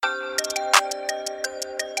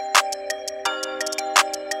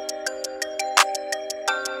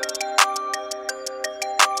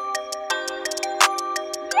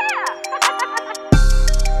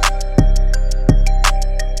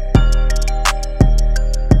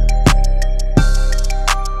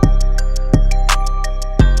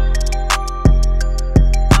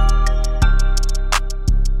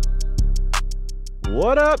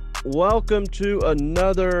What up? Welcome to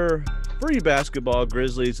another Free Basketball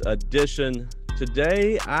Grizzlies edition.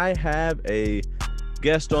 Today, I have a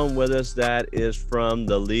guest on with us that is from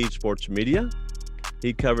the Lead Sports Media.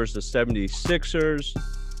 He covers the 76ers,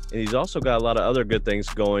 and he's also got a lot of other good things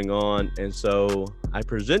going on. And so I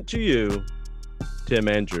present to you Tim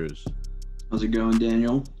Andrews. How's it going,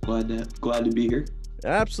 Daniel? Glad to be here.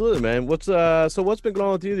 Absolutely, man. What's been going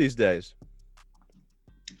on with you these days?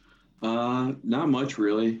 Not much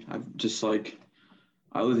really. I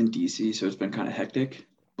live in DC, so it's been kind of hectic.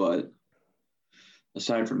 But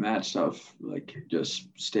aside from that stuff, like just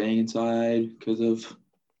staying inside because of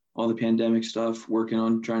all the pandemic stuff, working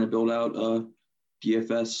on trying to build out a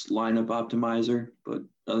DFS lineup optimizer. But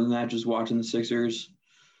other than that, just watching the Sixers,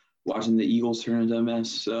 watching the Eagles turn into a mess.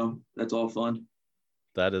 So that's all fun.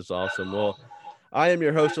 That is awesome. Well, I am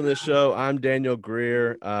your host on this show. I'm Daniel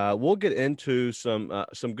Greer. We'll get into some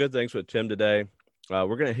good things with Tim today.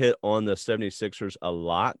 We're going to hit on the 76ers a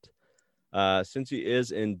lot. Since he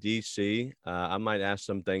is in D.C., I might ask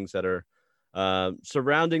some things that are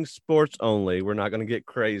surrounding sports only. We're not going to get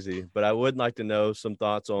crazy, but I would like to know some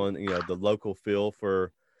thoughts on, the local feel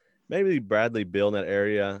for maybe Bradley Beal in that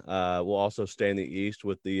area. We'll also stay in the East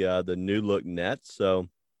with the new look Nets. So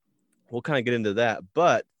we'll kind of get into that.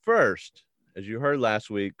 But first, as you heard last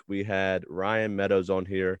week, we had Ryan Meadows on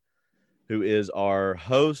here, who is our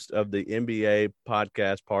host of the NBA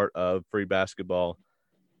podcast, part of Free Basketball.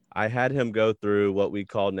 I had him go through what we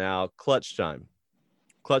call now clutch time.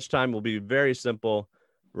 Clutch time will be very simple.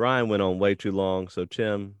 Ryan went on way too long, so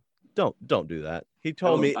Tim, don't do that. He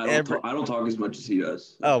told me I don't talk as much as he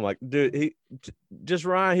does. Oh my dude,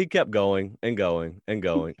 Ryan, he kept going and going and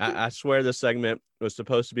going. I swear this segment was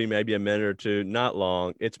supposed to be maybe a minute or two, not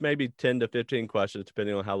long. It's maybe 10 to 15 questions,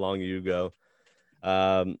 depending on how long you go.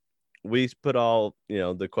 We put all,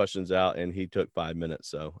 the questions out and he took 5 minutes.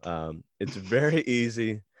 So it's very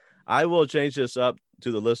easy. I will change this up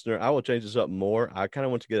to the listener. I will change this up more. I kind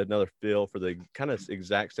of want to get another feel for the kind of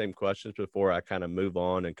exact same questions before I kind of move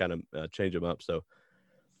on and kind of change them up. So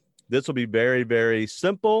this will be very, very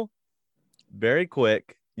simple, very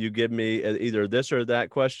quick. You give me either this or that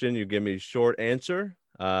question. You give me a short answer.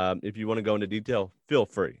 If you want to go into detail, feel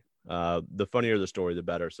free. The funnier the story, the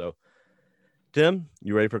better. So, Tim,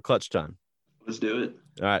 you ready for clutch time? Let's do it.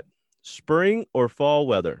 All right. Spring or fall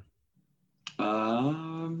weather?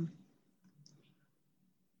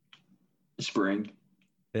 Spring.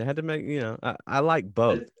 It had to make, I like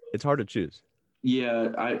both. It's hard to choose.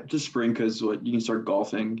 Yeah, I just spring because you can start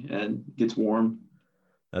golfing and it gets warm.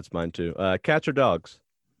 That's mine too. Cats or dogs?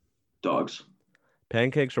 Dogs.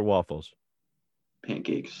 Pancakes or waffles?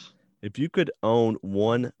 Pancakes. If you could own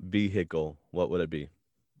one vehicle, what would it be?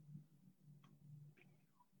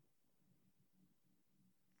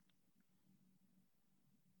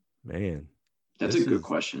 Man, that's a good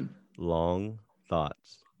question. Long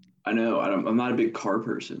thoughts. I know. I'm not a big car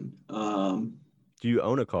person. Do you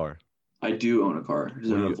own a car? I do own a car. I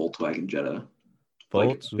own a Volkswagen Jetta.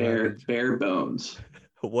 Volkswagen? Bare bones.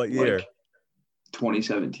 What year?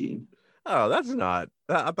 2017. Oh, that's not.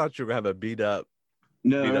 I thought you were going to have a beat up.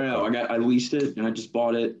 No. I leased it and I just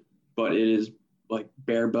bought it, but it is like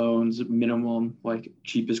bare bones, minimum, like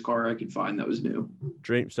cheapest car I could find that was new.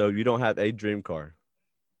 So you don't have a dream car?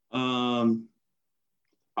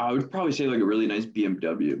 I would probably say like a really nice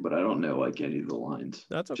BMW, but I don't know like any of the lines.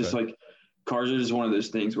 That's okay. Just like cars are just one of those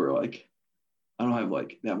things where like I don't have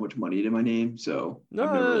like that much money to my name, so no,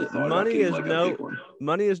 I've never really thought money is like no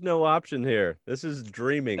money is no option here. This is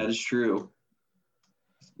dreaming. That is true.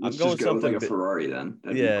 I'm going just go something with like a Ferrari then.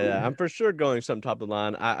 That'd be cool. Yeah, I'm for sure going some top of the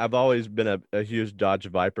line. I've always been a huge Dodge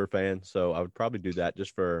Viper fan, so I would probably do that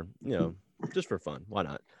just for just for fun. Why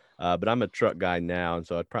not? But I'm a truck guy now, and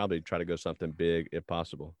so I'd probably try to go something big if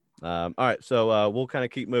possible. All right, so we'll kind of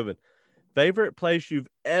keep moving. Favorite place you've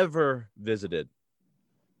ever visited?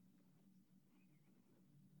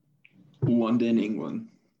 London, England.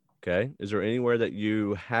 Okay. Is there anywhere that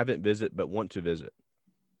you haven't visited but want to visit?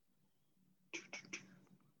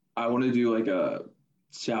 I want to do like a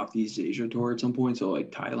Southeast Asia tour at some point, so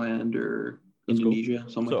like Thailand or Indonesia,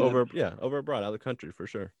 something like that. Over abroad, out of the country for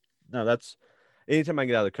sure. No, that's anytime I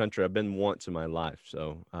get out of the country. I've been once in my life,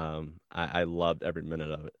 so I loved every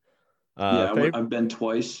minute of it. I've been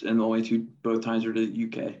twice, and the only both times were to the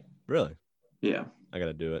UK. Really? Yeah. I got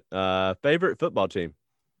to do it. Favorite football team?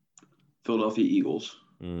 Philadelphia Eagles.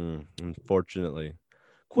 Unfortunately.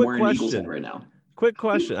 Quick question right now. Quick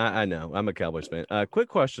question. I know. I'm a Cowboys fan. Quick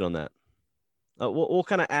question on that. We'll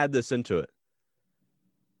kind of add this into it.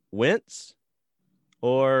 Wentz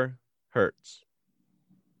or Hurts?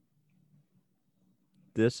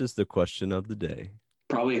 This is the question of the day.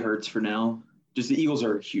 probably hurts for now. Just the Eagles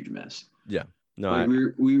are a huge mess. Yeah. No, Like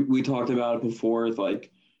we talked about it before,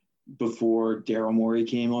 like before Daryl Morey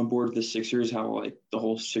came on board with the Sixers, how like the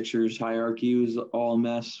whole Sixers hierarchy was all a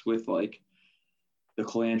mess with like the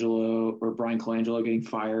Colangelo or Brian Colangelo getting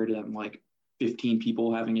fired and like 15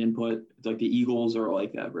 people having input. It's like the Eagles are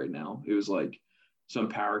like that right now. It was like some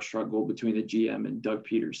power struggle between the GM and Doug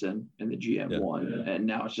Peterson, and the GM won, and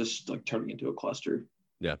now it's just like turning into a cluster.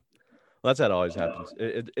 Yeah. Well, that's how it always happens.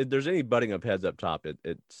 There's any butting of heads up top,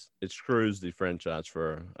 it screws the franchise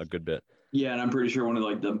for a good bit. Yeah, and I'm pretty sure one of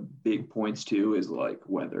like the big points too is like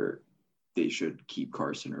whether they should keep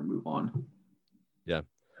Carson or move on. Yeah.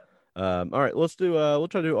 All right, let's do. We'll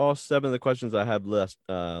try to do all 7 of the questions I have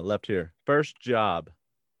left here. First job.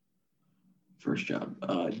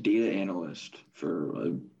 Data analyst for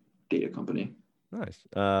a data company. Nice.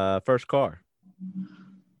 First car.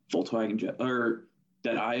 Volkswagen Jetta, or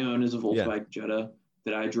that I own is a Volkswagen Jetta.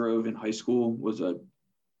 That I drove in high school was a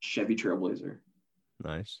Chevy Trailblazer.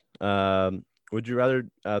 Nice. Would you rather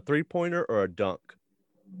a 3-pointer or a dunk?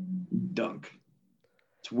 Dunk.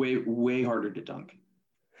 It's way harder to dunk.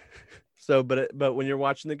 So, but when you're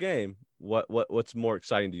watching the game, what's more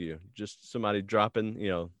exciting to you? Just somebody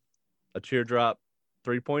dropping, a teardrop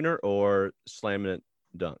 3-pointer or slamming it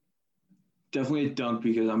dunk? Definitely a dunk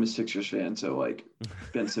because I'm a Sixers fan. So like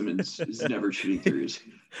Ben Simmons is never shooting threes.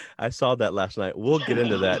 I saw that last night. We'll get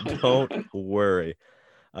into that. Don't worry.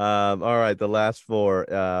 All right, the last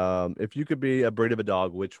 4. If you could be a breed of a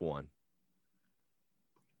dog, which one?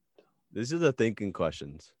 These are the thinking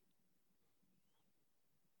questions.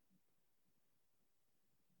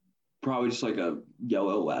 Probably just like a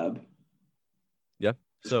yellow lab. Yeah.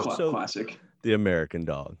 So classic. The American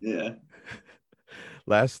dog. Yeah.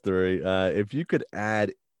 Last 3. If you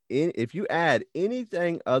add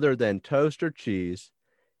anything other than toast or cheese,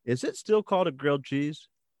 is it still called a grilled cheese?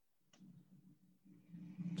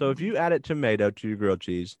 So if you added tomato to your grilled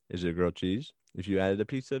cheese, is it a grilled cheese? If you added a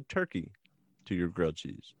piece of turkey to your grilled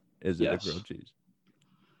cheese, is it a grilled cheese?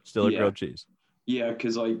 Still a grilled cheese? Yeah,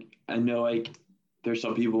 because like I know like there's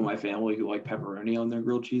some people in my family who like pepperoni on their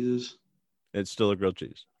grilled cheeses. It's still a grilled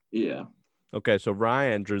cheese. Yeah. Okay, so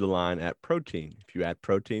Ryan drew the line at protein. If you add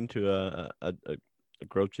protein to a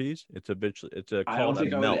grilled cheese, it's a I don't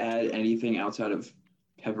think I would add anything outside of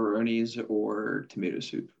pepperonis or tomato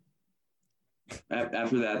soup.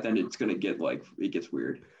 After that, then it's gonna get like it gets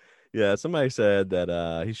weird. Yeah, somebody said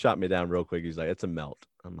that he shot me down real quick. He's like, "It's a melt."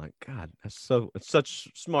 I'm like, God, it's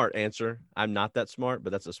such smart answer. I'm not that smart,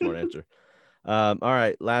 but that's a smart answer. All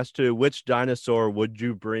right, last 2. Which dinosaur would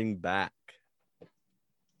you bring back?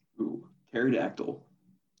 Ooh, pterodactyl.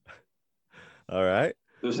 All right.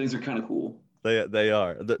 Those things are kind of cool. They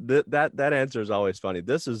are. That answer is always funny.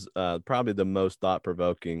 This is probably the most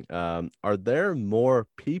thought-provoking. Are there more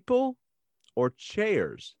people or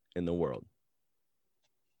chairs in the world?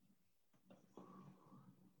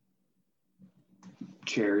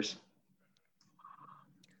 Chairs.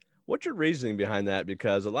 What's your reasoning behind that?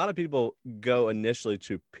 Because a lot of people go initially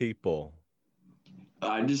to people.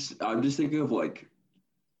 I'm just thinking of like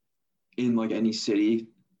in like any city,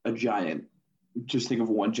 just think of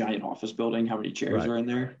one giant office building, how many chairs are in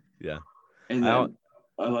there. Yeah. And then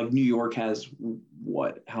like New York has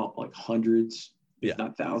hundreds, if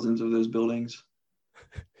not thousands of those buildings.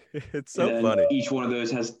 It's so funny. Each one of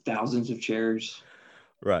those has thousands of chairs.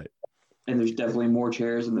 Right. And there's definitely more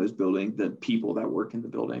chairs in those buildings than people that work in the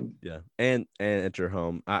building. Yeah. And at your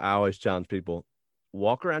home, I always challenge people,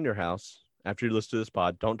 walk around your house after you listen to this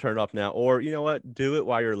pod. Don't turn it off now. Or you know what? Do it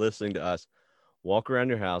while you're listening to us. Walk around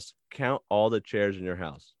your house, count all the chairs in your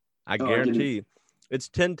house. I guarantee you, it's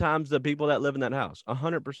 10 times the people that live in that house.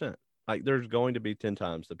 100%. Like there's going to be 10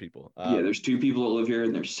 times the people. There's 2 people that live here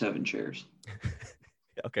and there's 7 chairs.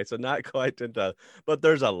 Okay. So not quite 10 times, but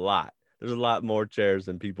there's a lot. There's a lot more chairs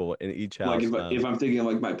than people in each house. Like if I'm thinking of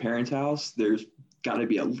like my parents' house, there's got to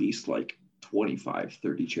be at least like 25,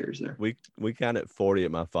 30 chairs there. We counted 40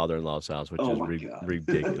 at my father-in-law's house, which is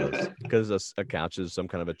ridiculous because a couch is some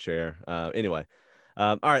kind of a chair. Anyway.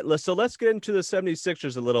 All right. Let's get into the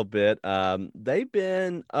 76ers a little bit. They've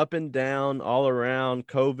been up and down all around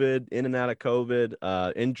COVID, in and out of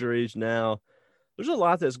COVID, injuries now. There's a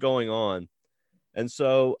lot that's going on. And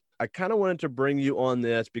so I kind of wanted to bring you on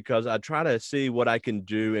this because I try to see what I can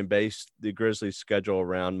do and base the Grizzlies schedule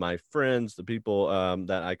around my friends, the people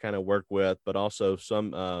that I kind of work with, but also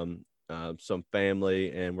some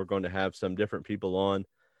family. And we're going to have some different people on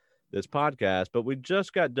this podcast. But we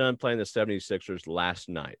just got done playing the 76ers last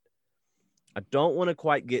night. I don't want to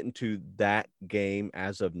quite get into that game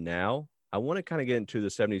as of now I want to kind of get into the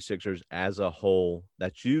 76ers as a whole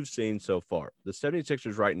that you've seen so far. The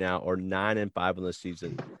 76ers right now are 9-5 on the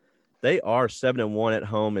season. They are 7-1 at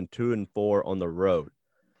home and 2-4 on the road.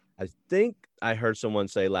 I think I heard someone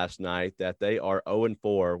say last night that they are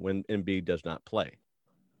 0-4 when Embiid does not play.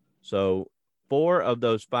 So 4 of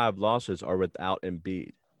those 5 losses are without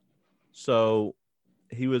Embiid. So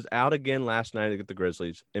he was out again last night against the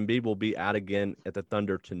Grizzlies. Embiid will be out again at the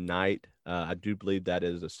Thunder tonight. I do believe that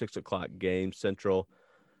is a 6:00 game Central,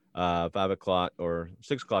 5:00 or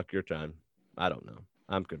 6:00 your time. I don't know.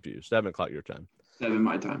 I'm confused. 7:00 your time. 7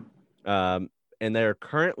 my time. And they're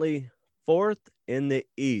currently 4th in the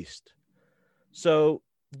East. So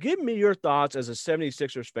give me your thoughts as a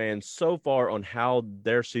 76ers fan so far on how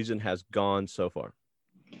their season has gone so far.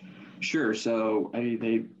 Sure. So, I mean,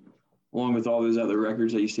 they, along with all those other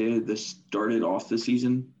records that you stated, this started off the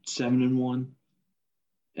season 7-1.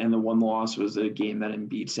 And the one loss was a game that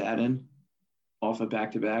Embiid sat in off a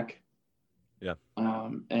back-to-back. Yeah.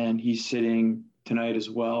 And he's sitting tonight as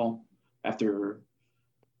well after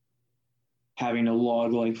having to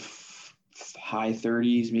log like high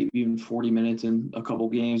 30s, maybe even 40 minutes in a couple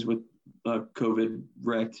games with a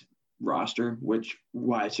COVID-wrecked roster, which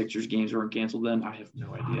why Sixers games weren't canceled then, I have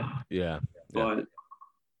no idea. Yeah. But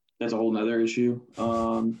that's a whole nother issue.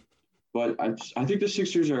 But I think the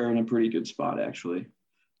Sixers are in a pretty good spot, actually.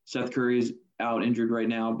 Seth Curry is out injured right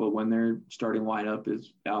now, but when their starting lineup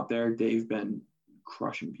is out there, they've been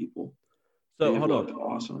crushing people. So hold on.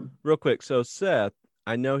 Awesome. Real quick. So Seth,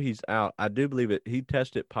 I know he's out. I do believe it. He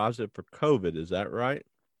tested positive for COVID. Is that right?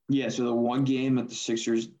 Yeah. So the one game that the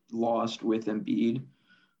Sixers lost with Embiid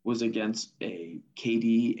was against a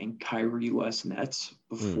KD and Kyrie-less Nets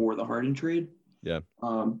before the Harden trade. Yeah.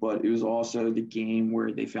 But it was also the game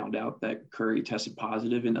where they found out that Curry tested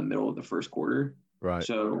positive in the middle of the first quarter. Right.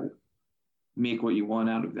 So make what you want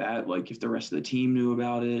out of that. Like if the rest of the team knew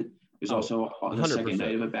about it, it was also on the 100%. second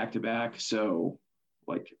night of a back-to-back. So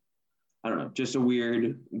like, I don't know, just a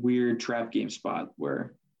weird trap game spot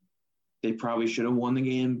where they probably should have won the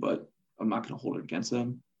game, but I'm not going to hold it against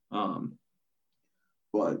them.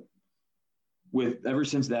 But with ever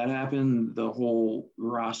since that happened, the whole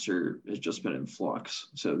roster has just been in flux.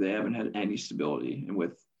 So they haven't had any stability. And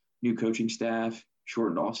with new coaching staff,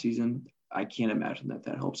 shortened off season, I can't imagine that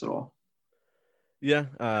helps at all. Yeah.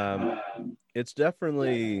 It's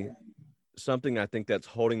definitely something I think that's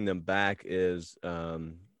holding them back is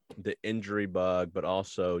the injury bug, but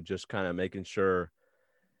also just kind of making sure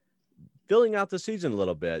filling out the season a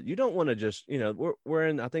little bit. You don't want to just, we're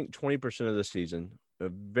in, I think 20% of the season,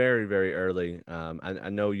 very, very early. I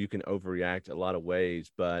know you can overreact a lot of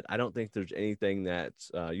ways, but I don't think there's anything that's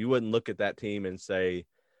you wouldn't look at that team and say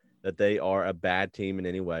that they are a bad team in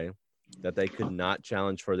any way, that they could not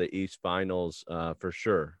challenge for the East Finals for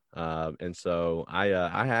sure. And so I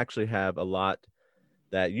actually have a lot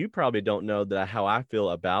that you probably don't know how I feel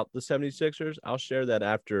about the 76ers. I'll share that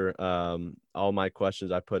after all my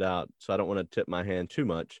questions I put out, so I don't want to tip my hand too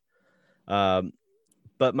much.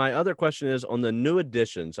 But my other question is on the new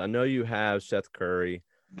additions. I know you have Seth Curry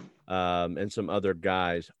and some other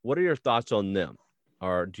guys. What are your thoughts on them?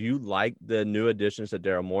 Or do you like the new additions that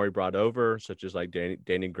Daryl Morey brought over, such as like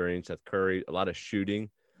Danny Green, Seth Curry, a lot of shooting?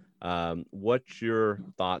 What's your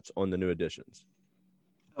thoughts on the new additions?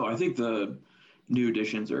 Oh, I think the new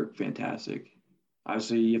additions are fantastic.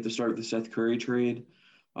 Obviously, you have to start with the Seth Curry trade,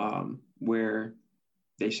 where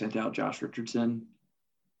they sent out Josh Richardson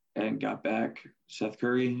and got back Seth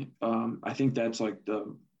Curry. I think that's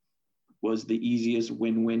was the easiest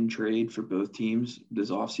win-win trade for both teams this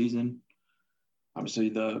offseason. Obviously,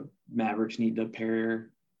 the Mavericks need to pair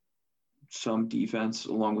some defense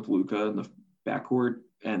along with Luka in the backcourt,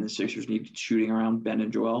 and the Sixers need shooting around Ben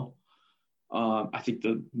and Joel. I think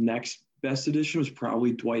the next best addition was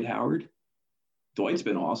probably Dwight Howard. Dwight's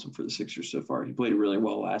been awesome for the Sixers so far. He played really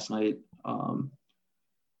well last night,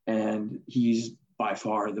 and he's by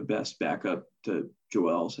far the best backup to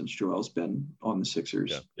Joel since Joel's been on the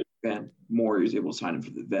Sixers. Yeah. And Morey was able to sign him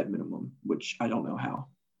for the vet minimum, which I don't know how.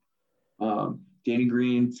 Danny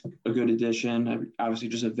Green's a good addition. Obviously,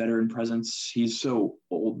 just a veteran presence. He's so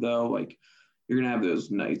old, though. Like, you're going to have those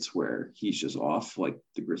nights where he's just off, like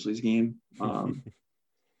the Grizzlies game.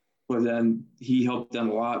 But then he helped them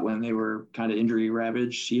a lot when they were kind of injury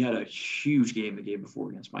ravaged. He had a huge game the game before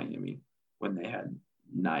against Miami when they had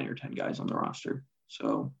 9 or 10 guys on the roster.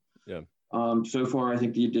 So, yeah. So far, I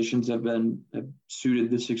think the additions have suited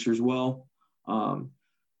the Sixers well.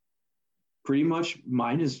 Pretty much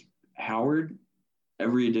mine is Howard.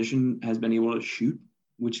 Every addition has been able to shoot,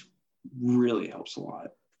 which really helps a lot.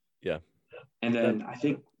 Yeah. And then I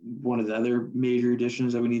think one of the other major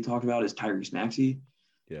additions that we need to talk about is Tyrese Maxey.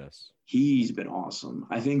 Yes. He's been awesome.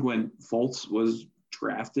 I think when Fultz was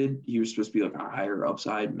drafted, he was supposed to be like a higher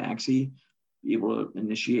upside Maxey, be able to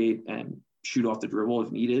initiate and shoot off the dribble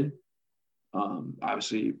if needed.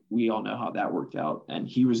 Obviously, we all know how that worked out, and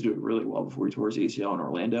he was doing really well before he tore his ACL in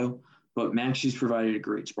Orlando. But Maxey's provided a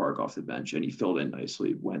great spark off the bench, and he filled in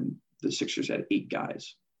nicely when the Sixers had 8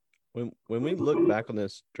 guys. When we look back on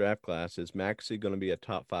this draft class, is Maxey going to be a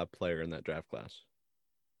top 5 player in that draft class?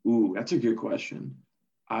 Ooh, that's a good question.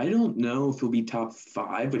 I don't know if he'll be top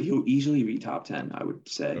 5, but he'll easily be top 10, I would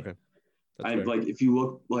say. Okay. Like if you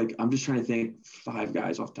look like I'm just trying to think 5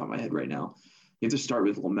 guys off the top of my head right now. You have to start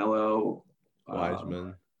with LaMelo,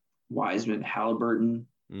 Wiseman, Halliburton.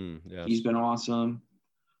 Yes. He's been awesome.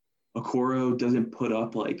 Okoro doesn't put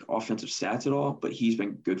up like offensive stats at all, but he's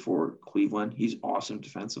been good for Cleveland. He's awesome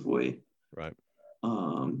defensively. Right.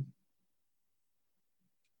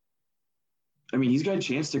 I mean, he's got a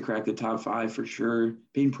chance to crack the top 5 for sure.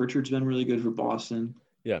 Peyton Pritchard's been really good for Boston.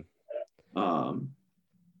 Yeah.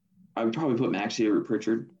 I would probably put Maxey over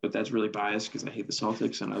Pritchard, but that's really biased because I hate the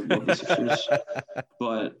Celtics and I love the Sixers.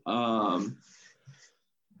 But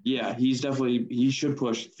yeah, he should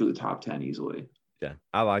push for the top 10 easily. Yeah,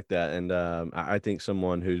 I like that, and I think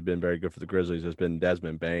someone who's been very good for the Grizzlies has been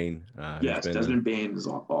Desmond Bane. Yes, Desmond Bane is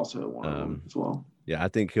also one of them as well. Yeah, I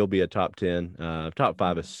think he'll be a top 10. Top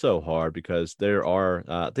 5 is so hard because there are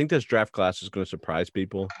I think this draft class is going to surprise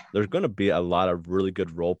people. There's going to be a lot of really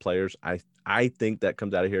good role players. I think that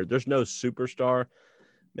comes out of here. There's no superstar.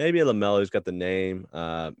 Maybe LaMelo's got the name.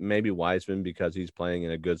 Maybe Wiseman because he's playing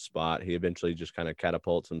in a good spot. He eventually just kind of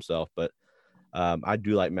catapults himself. But I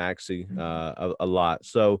do like Maxey a lot.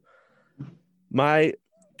 So my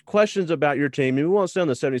questions about your team. We won't stay on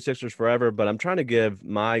the 76ers forever, but I'm trying to give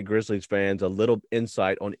my Grizzlies fans a little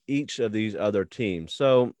insight on each of these other teams.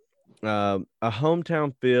 So a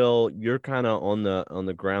hometown feel, you're kind of on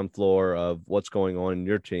the ground floor of what's going on in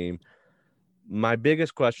your team. My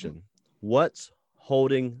biggest question, what's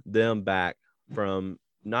holding them back from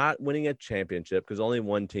not winning a championship, because only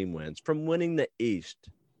one team wins, from winning the East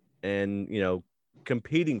and,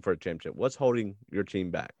 competing for a championship? What's holding your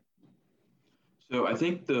team back? So I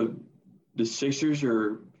think the Sixers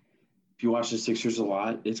are, if you watch the Sixers a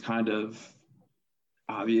lot, it's kind of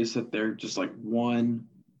obvious that they're just like one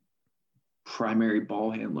primary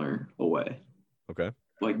ball handler away. Okay.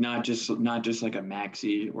 Like not just like a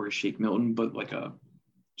Maxey or a Shake Milton, but like a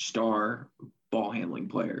star ball handling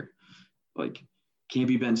player. Like can't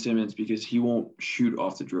be Ben Simmons because he won't shoot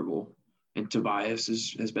off the dribble. And Tobias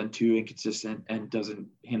has been too inconsistent and doesn't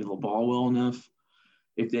handle the ball well enough.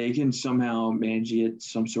 If they can somehow manage to get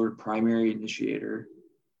some sort of primary initiator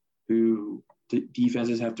who the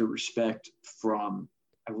defenses have to respect from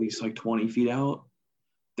at least like 20 feet out,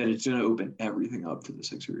 then it's going to open everything up for the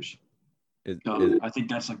Sixers. I think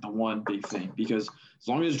that's like the one big thing, because as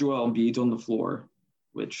long as Joel Embiid's on the floor,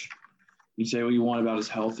 which you say what you want about his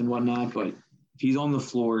health and whatnot, but if he's on the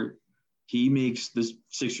floor, he makes the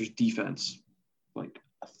Sixers defense like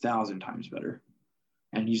 1,000 times better.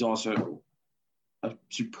 And he's also a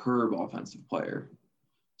superb offensive player.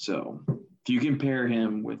 So if you compare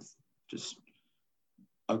him with just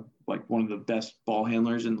like one of the best ball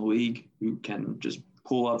handlers in the league who can just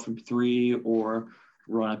pull up from 3 or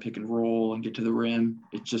run a pick and roll and get to the rim,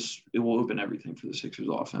 it will open everything for the Sixers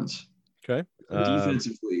offense. Okay.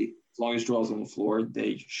 Defensively, as long as Joel's on the floor,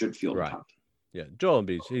 they should feel the top. Yeah, Joel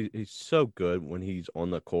Embiid, he's so good when he's on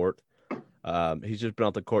the court. He's just been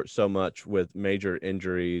off the court so much with major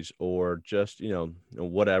injuries or just,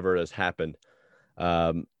 whatever has happened.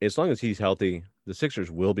 As long as he's healthy, the Sixers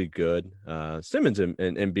will be good. Simmons and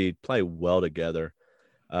Embiid play well together.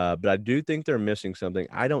 But I do think they're missing something.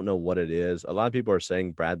 I don't know what it is. A lot of people are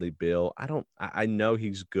saying Bradley Beal. I know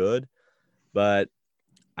he's good, but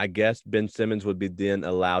I guess Ben Simmons would be then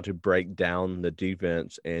allowed to break down the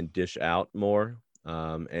defense and dish out more.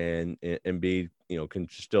 And Embiid, can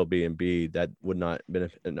still be Embiid. That would not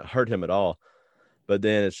hurt him at all. But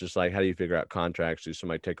then it's just like, how do you figure out contracts? Does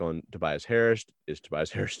somebody take on Tobias Harris? Is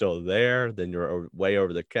Tobias Harris still there? Then you're way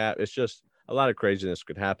over the cap. It's just a lot of craziness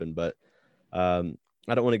could happen. But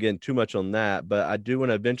I don't want to get in too much on that, but I do want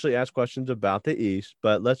to eventually ask questions about the East.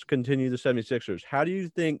 But let's continue the 76ers. How do you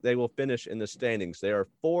think they will finish in the standings? They are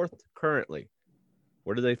 4th currently.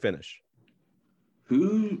 Where do they finish?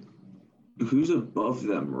 Who's above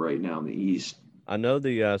them right now in the East? I know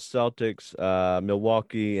the Celtics,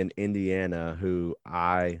 Milwaukee, and Indiana, who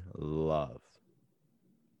I love.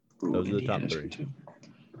 Those are the top 3.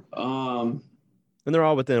 And they're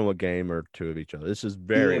all within a game or 2 of each other. This is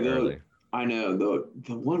very early. I know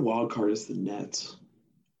the one wild card is the Nets.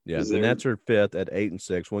 Yeah, Is the there? Nets are fifth at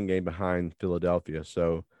 8-6, one game behind Philadelphia.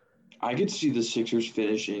 So I could see the Sixers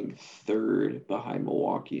finishing third behind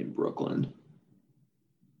Milwaukee and Brooklyn.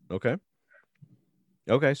 okay.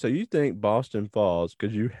 Okay, so you think Boston falls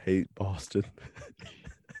because you hate Boston.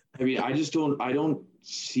 I mean, I don't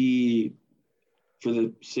see for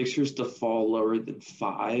the Sixers to fall lower than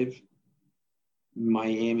 5.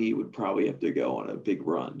 Miami would probably have to go on a big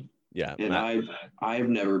run. Yeah, And I've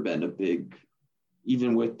never been a big,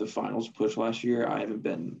 even with the finals push last year, I haven't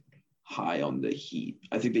been high on the Heat.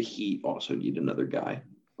 I think the Heat also need another guy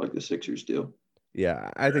like the Sixers do. yeah,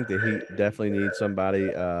 I think the Heat definitely need somebody.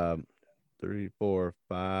 Three, four,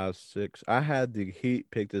 five, six. I had the Heat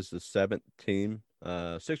picked as the seventh team,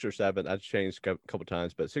 six or seven. I changed a couple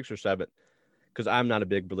times, but six or seven because I'm not a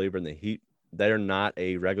big believer in the Heat. They're not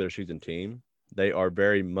a regular season team. They are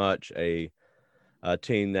very much a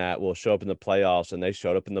team that will show up in the playoffs, and they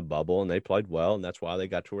showed up in the bubble and they played well, and that's why they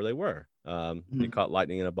got to where they were. They Mm-hmm. caught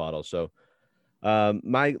lightning in a bottle. So,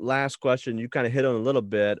 my last question, you kind of hit on a little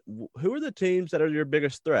bit. Who are the teams that are your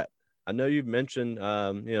biggest threat? I know you've mentioned,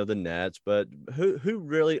 the Nets, but who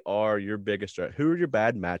really are your biggest threat? Who are your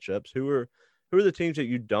bad matchups? Who are the teams that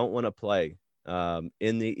you don't want to play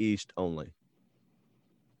in the East only?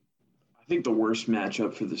 I think the worst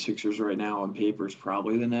matchup for the Sixers right now on paper is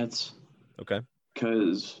probably the Nets Okay.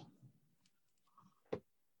 because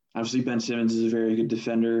obviously Ben Simmons is a very good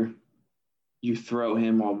defender. You throw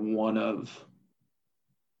him on one of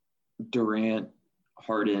Durant,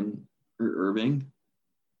 Harden, or Irving,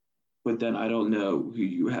 but then I don't know who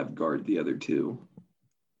you have guard the other two.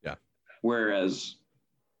 Yeah. Whereas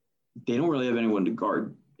they don't really have anyone to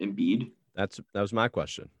guard Embiid, That was my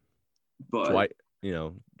question. but Dwight,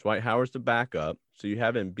 Dwight Howard's the backup. So you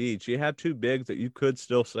have Embiid. So you have two bigs that you could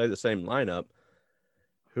still say the same lineup.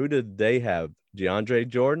 Who did they have? DeAndre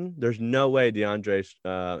Jordan? There's no way DeAndre's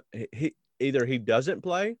he either he doesn't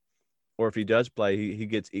play or if he does play, he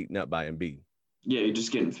gets eaten up by Embiid. yeah, you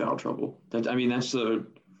just get in foul trouble. That's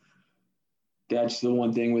the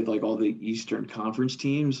one thing with like all the Eastern Conference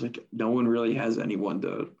teams. Like no one really has anyone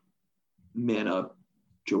to man up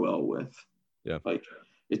Joel with. Yeah. Like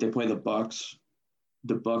if they play the Bucks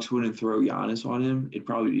wouldn't throw Giannis on him. It'd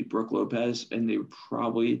probably be Brooke Lopez, and they would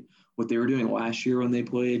probably what they were doing last year when they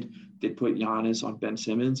played. They'd put Giannis on Ben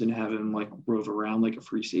Simmons and have him like rove around like a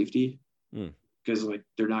free safety Mm. because like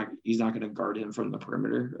he's not going to guard him from the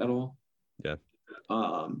perimeter at all. Yeah.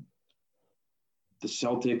 Um, the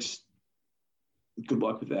Celtics, good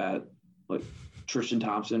luck with that. Like Tristan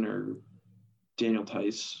Thompson or Daniel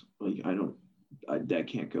Tice, that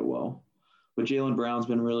can't go well. But Jaylen Brown's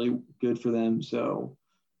been really good for them, so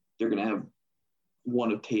they're going to have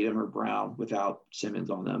one of Tatum or Brown without Simmons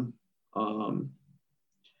on them.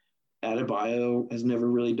 Adebayo has never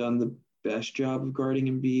really done the best job of guarding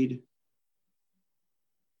Embiid.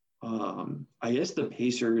 I guess the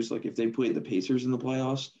Pacers, like if they played the Pacers in the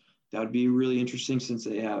playoffs, that would be really interesting since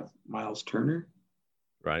they have Miles Turner.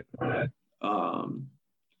 Right. Um,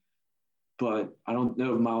 but I don't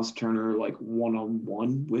know if Miles Turner like one on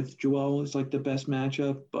one with Joel is like the best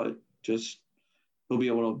matchup, but just he'll be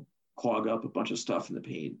able to clog up a bunch of stuff in the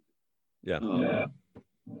paint. Yeah.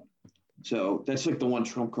 So that's like the one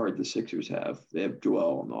trump card the Sixers have. They have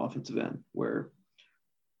Joel on the offensive end, where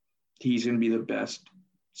he's going to be the best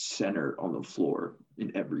center on the floor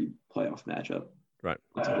in every playoff matchup. Right.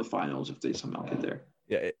 Until the finals, if they somehow get there.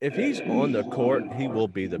 Yeah, if he's on the court, he will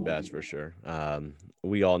be the best for sure.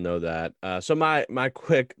 We all know that. So my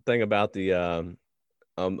quick thing about the on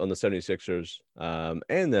the 76ers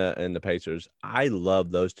and the Pacers, I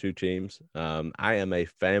love those two teams. I am a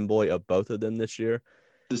fanboy of both of them this year.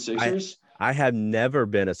 The Sixers? I have never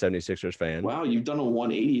been a 76ers fan. Wow, you've done a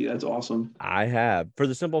 180. That's awesome. I have, for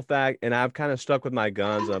the simple fact, and I've kind of stuck with my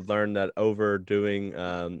guns. I've learned that over doing,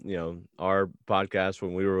 our podcast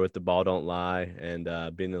when we were with the Ball Don't Lie and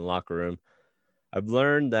being in the locker room, I've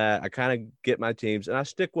learned that I kind of get my teams and I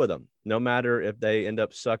stick with them, no matter if they end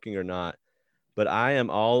up sucking or not. But I am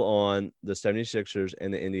all on the 76ers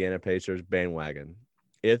and the Indiana Pacers bandwagon.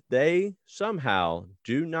 If they somehow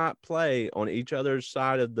do not play on each other's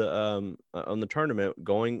side of the on the tournament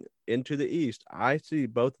going into the East, I see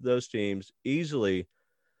both of those teams easily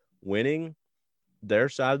winning their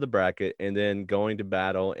side of the bracket and then going to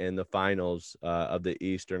battle in the finals of the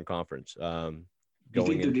Eastern Conference. You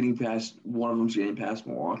think they're getting past one of them's getting past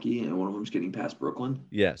Milwaukee and one of them's getting past Brooklyn?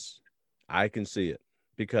 Yes, I can see it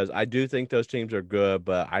because I do think those teams are good,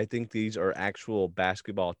 but I think these are actual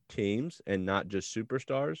basketball teams and not just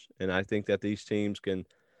superstars. And I think that these teams can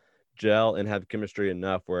gel and have chemistry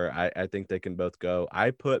enough where I think they can both go.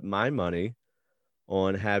 I put my money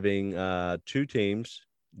on having two teams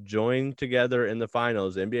join together in the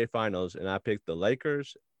finals, NBA finals, and I picked the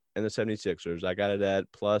Lakers and the 76ers. I got it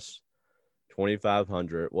at plus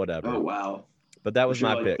 2,500, Oh, whatever. wow. But that I'm was sure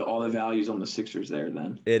my like pick. all the values on the Sixers there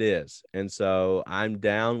then. It is. And so I'm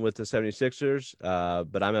down with the 76ers,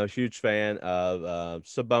 but I'm a huge fan of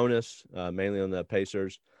Sabonis, mainly on the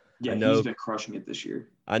Pacers. I Yeah, he's know been crushing it this year.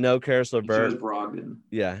 I know Karis And so LeVert. is Brogdon.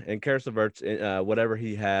 Yeah, and Karis LeVert's whatever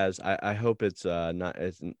he has, I hope it's not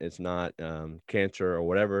it's not cancer or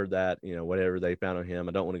whatever that whatever they found on him.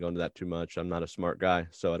 I don't want to go into that too much. I'm not a smart guy,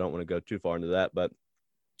 so I don't want to go too far into that. But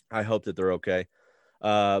I hope that they're okay.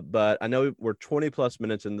 But I know we're 20 plus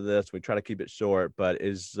minutes into this. We try to keep it short. But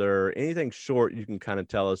is there anything short you can kind of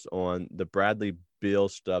tell us on the Bradley Beal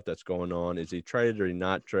stuff that's going on? Is he traded or he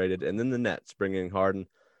not traded? And then the Nets bringing Harden.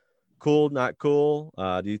 Cool, not cool.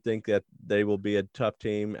 Do you think that they will be a tough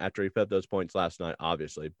team after he put up those points last night?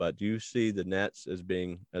 Obviously, but do you see the Nets as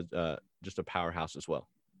being just a powerhouse as well?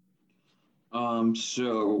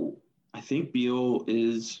 So I think Beal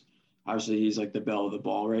is obviously he's like the belle of the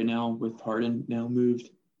ball right now with Harden now moved.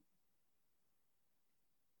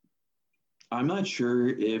 I'm not sure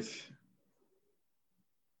if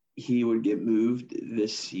he would get moved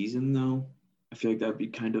this season though. I feel like that'd be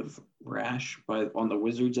kind of rash by on the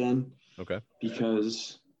Wizards end Okay.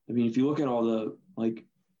 because I mean if you look at all the like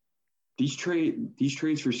these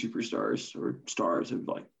trades for superstars or stars have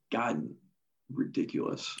like gotten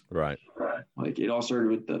ridiculous. Right. Like it all started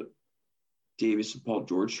with the Davis and Paul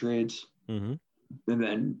George trades, Mm-hmm. and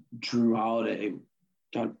then Drew Holiday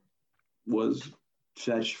was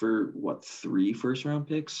fetched for what 3 first round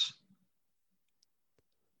picks,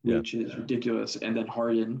 Yeah. which is ridiculous. And then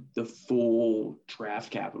Harden, the full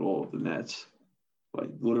draft capital of the Nets, like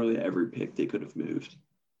literally every pick they could have moved.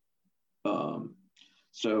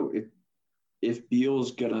 So if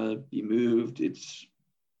Beal's gonna be moved, it's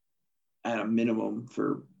at a minimum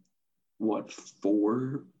for what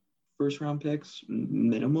 4 first round picks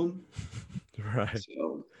minimum. Right.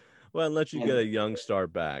 So Well, unless you get and a young star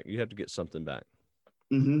back, you have to get something back.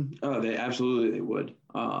 Oh, they would.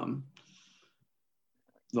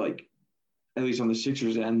 Like at least on the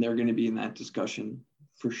Sixers end, they're going to be in that discussion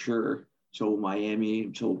for sure. So Miami,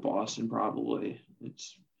 until Boston, probably.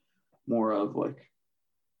 It's more of like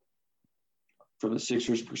from the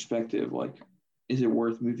Sixers' perspective, like is it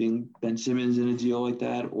worth moving Ben Simmons in a deal like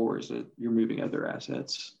that, or is it you're moving other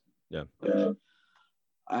assets? Yeah. Like,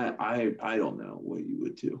 I don't know what you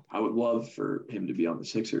would do. I would love for him to be on the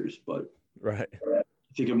Sixers, but Right. I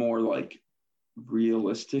think a more like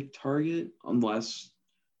realistic target, unless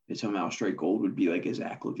it's somehow straight gold, would be like a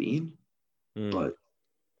Zach LaVine. But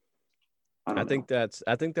I don't know.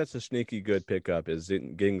 I think that's a sneaky good pickup is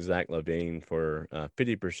getting Zach LaVine for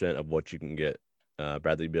 50% of what you can get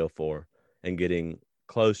Bradley Beal for, and getting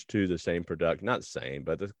close to the same product, not same,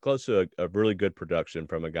 but close to a really good production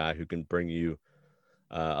from a guy who can bring you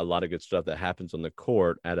a lot of good stuff that happens on the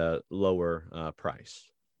court at a lower price.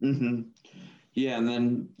 Mm-hmm. Yeah, and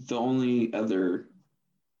then the only other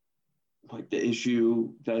like the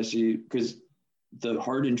issue that I see because the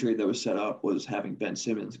Harden trade that was set up was having Ben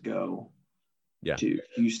Simmons go Yeah. to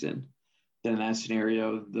Houston. Then in that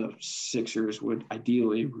scenario, the Sixers would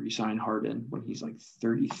ideally re-sign Harden when he's like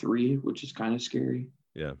 33, which is kind of scary.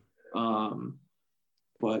 Yeah.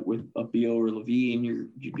 But with a Beal or LaVine,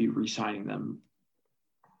 you'd be re-signing them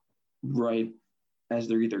right as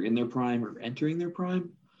they're either in their prime or entering their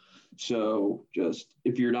prime. So just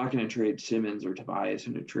if you're not going to trade Simmons or Tobias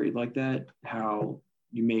in a trade like that, how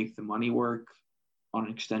you make the money work on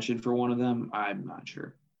an extension for one of them, I'm not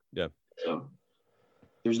sure. Yeah. So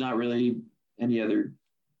there's not really any other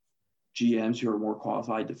GMs who are more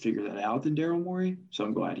qualified to figure that out than Daryl Morey. So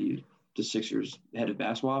I'm glad the Sixers head of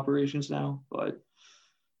basketball operations now, but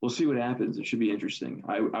we'll see what happens. It should be interesting.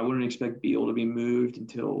 I wouldn't expect Beal to be moved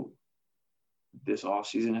until this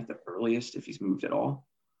offseason at the earliest, if he's moved at all.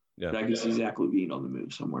 Yeah. But I can see Zach LaVine on the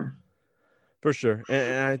move somewhere. For sure.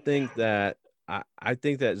 And I think that I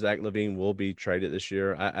think that Zach LaVine will be traded this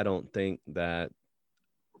year. I don't think that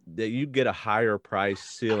you get a higher price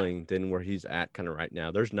ceiling than where he's at kind of right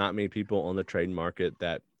now. There's not many people on the trade market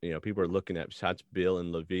that, people are looking at besides Beal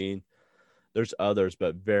and LaVine. There's others,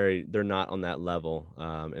 but they're not on that level.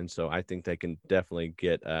 And so I think they can definitely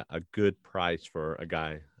get a good price for a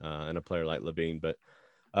guy and a player like LaVine. But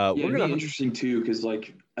It'd be interesting too, because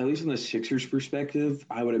like at least from the Sixers' perspective,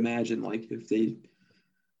 I would imagine like if they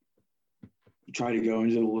try to go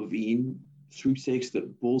into the LaVine sweepstakes, the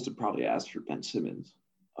Bulls would probably ask for Ben Simmons.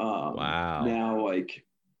 Wow. Now, like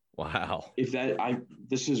Wow.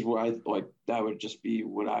 This is what I like. That would just be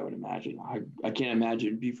what I would imagine. I can't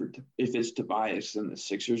imagine if it's Tobias, then the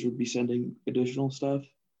Sixers would be sending additional stuff.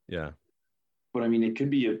 Yeah. But I mean, it could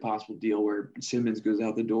be a possible deal where Simmons goes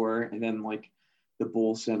out the door, and then like the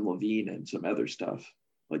Bulls send Levine and some other stuff.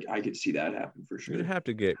 Like I could see that happen for You'd sure. have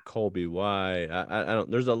to get Colby White. I don't.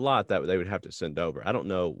 There's a lot that they would have to send over. I don't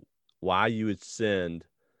know why you would send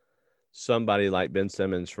somebody like Ben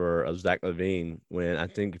Simmons for a Zach LaVine when I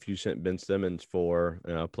think if you sent Ben Simmons for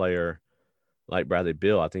a player like Bradley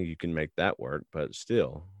Beal, I think you can make that work. But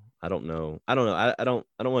still, I don't know. I don't know. I don't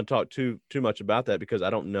want to talk too much about that because I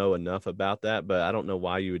don't know enough about that. But I don't know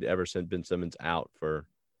why you would ever send Ben Simmons out for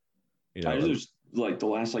I just like the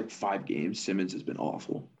last like 5 games, Simmons has been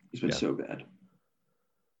awful. He's been yeah. so bad.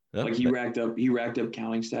 Yep. Like he racked up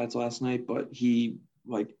counting stats last night, but he's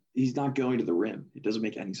not going to the rim. It doesn't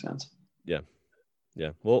make any sense. Yeah.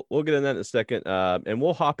 Yeah. We'll get in that in a second. And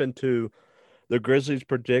we'll hop into the Grizzlies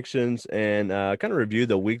predictions and kind of review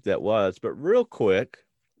the week that was. But real quick,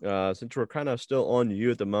 since we're kind of still on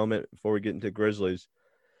you at the moment before we get into Grizzlies,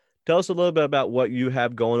 tell us a little bit about what you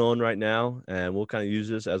have going on right now, and we'll kind of use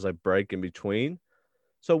this as a break in between.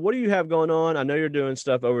 So what do you have going on? I know you're doing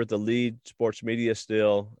stuff over at the Lead Sports Media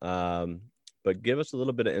still, but give us a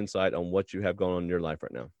little bit of insight on what you have going on in your life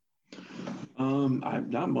right now. I've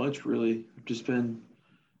not much really. I've just been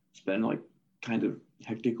it's been like kind of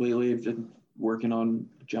hectic lately. I've been working on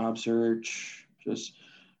a job search. Just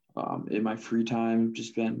in my free time,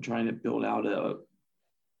 just been trying to build out a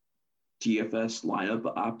DFS lineup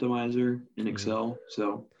optimizer in Excel.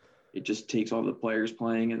 So it just takes all the players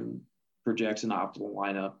playing and projects an optimal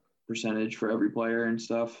lineup percentage for every player and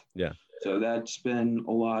stuff. Yeah. So that's been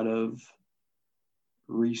a lot of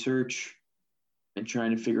research and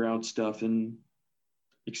trying to figure out stuff in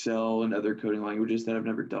Excel and other coding languages that I've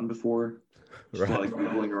never done before. Just Right. like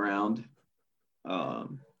Googling around.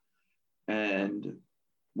 And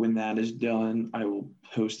when that is done, I will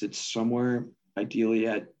post it somewhere, ideally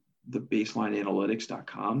at the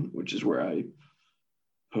baselineanalytics.com, which is where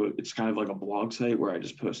it's kind of like a blog site where I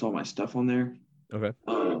just post all my stuff on there. Okay.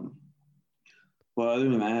 But other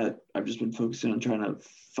than that, I've just been focusing on trying to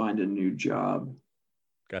find a new job.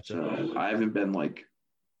 Gotcha. So I haven't been like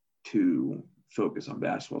too focused on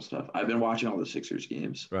basketball stuff. I've been watching all the Sixers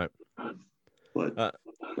games. Right. But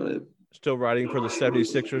still writing for the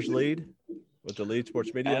 76ers Lead with the Lead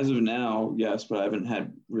Sports Media? As of now, yes, but I haven't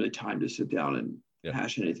had really time to sit down and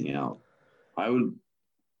hash anything out. I would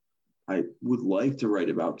like to write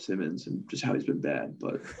about Simmons and just how he's been bad,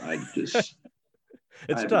 but I it's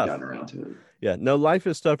haven't tough. gotten around to it. Yeah, no, life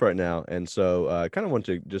is tough right now. And so I kind of want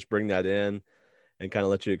to just bring that in and kind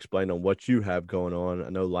of let you explain on what you have going on. I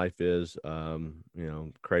know life is,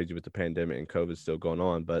 crazy with the pandemic and COVID still going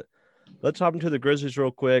on, but let's hop into the Grizzlies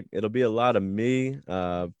real quick. It'll be a lot of me.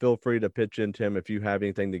 Feel free to pitch in, Tim, if you have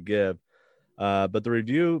anything to give. But the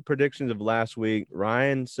review predictions of last week,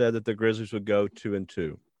 Ryan said that the Grizzlies would go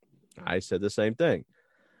 2-2. I said the same thing.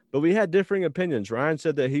 But we had differing opinions. Ryan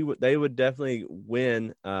said that they would definitely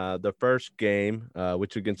win the first game,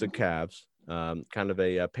 which against the Cavs, kind of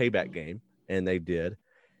a payback game, and they did.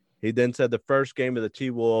 He then said the first game of the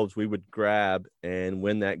T-Wolves we would grab and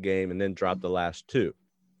win that game and then drop the last two.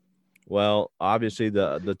 Well, obviously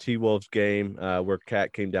the T-Wolves game where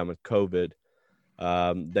Cat came down with COVID,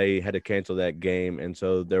 they had to cancel that game, and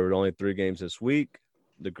so there were only 3 games this week.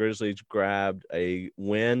 The Grizzlies grabbed a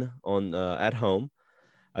win on at home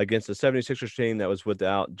against the 76ers team that was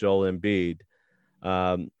without Joel Embiid.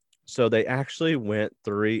 So they actually went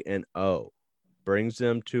 3-0, brings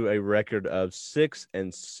them to a record of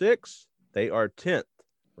 6-6. They are 10th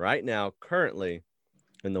right now, currently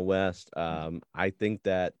in the West. I think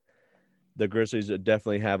that the Grizzlies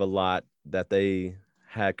definitely have a lot that they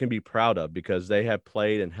can be proud of because they have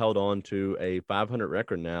played and held on to a 500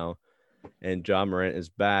 record now. And Ja Morant is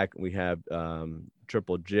back. We have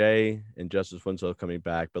Triple J and Justice Winslow coming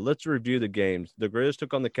back. But let's review the games. The Grizzlies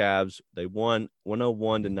took on the Cavs. They won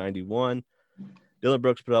 101-91. Dillon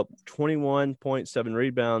Brooks put up 21.7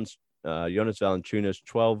 rebounds. Jonas Valanciunas,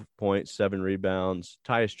 12.7 rebounds.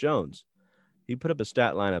 Tyus Jones, he put up a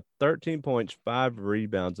stat line of 13 points, 5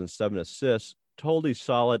 rebounds, and 7 assists. Totally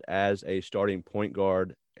solid as a starting point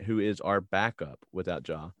guard who is our backup without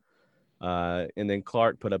Ja. And then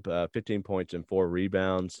Clark put up 15 points and 4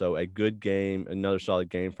 rebounds. So a good game, another solid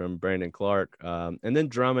game from Brandon Clark. And then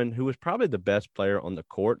Drummond, who was probably the best player on the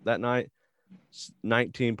court that night,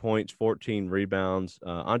 19 points, 14 rebounds.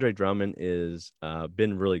 Andre Drummond is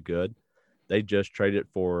been really good. They just traded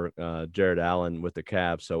for Jared Allen with the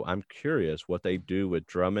Cavs. So I'm curious what they do with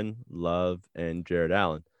Drummond, Love, and Jared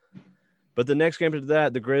Allen. But the next game after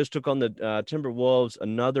that, the Grizz took on the Timberwolves,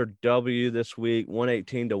 another W this week,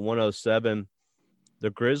 118-107. The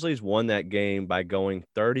Grizzlies won that game by going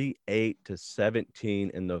 38-17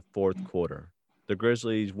 in the fourth quarter. The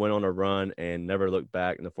Grizzlies went on a run and never looked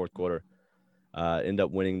back in the fourth quarter. End up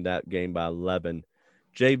winning that game by 11.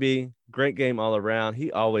 JB, great game all around.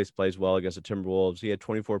 He always plays well against the Timberwolves. He had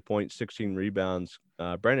 24 points, 16 rebounds.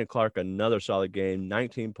 Brandon Clark, another solid game,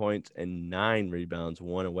 19 points and 9 rebounds,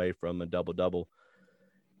 one away from a double-double.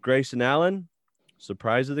 Grayson Allen,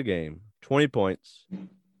 surprise of the game, 20 points.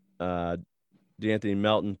 DeAnthony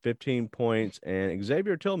Melton, 15 points, and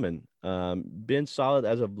Xavier Tillman, been solid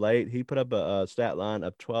as of late. He put up a stat line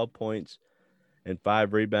of 12 points and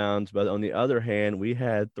 5 rebounds. But on the other hand, we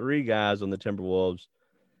had 3 guys on the Timberwolves.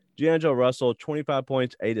 D'Angelo Russell, 25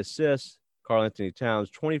 points, 8 assists. Karl-Anthony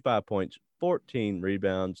Towns, 25 points, 14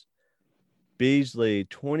 rebounds. Beasley,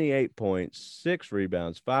 28 points, 6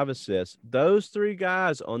 rebounds, 5 assists. Those 3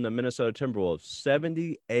 guys on the Minnesota Timberwolves,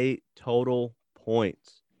 78 total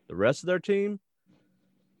points. The rest of their team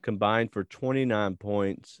combined for 29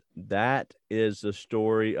 points. That is the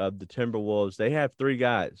story of the Timberwolves. They have 3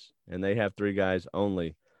 guys, and they have 3 guys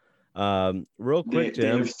only. Real quick, Tim.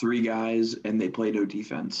 They have 3 guys, and they play no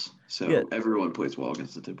defense. So everyone plays well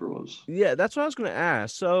against the Timberwolves. Yeah, that's what I was going to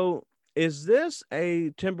ask. So is this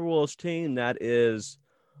a Timberwolves team that is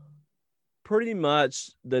pretty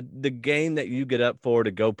much the game that you get up for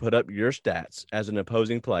to go put up your stats as an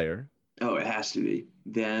opposing player? Oh, it has to be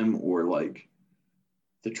them or like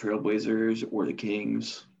the Trailblazers or the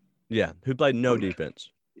Kings. Yeah, who played no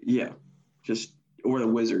defense. Yeah, or the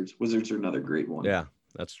Wizards. Wizards are another great one. Yeah,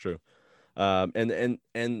 that's true. And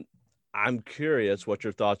I'm curious what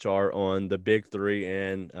your thoughts are on the big 3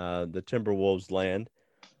 and the Timberwolves land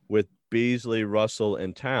with Beasley, Russell,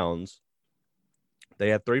 and Towns. They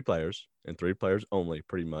have 3 players and 3 players only,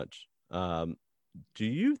 pretty much. Do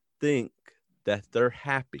you think that they're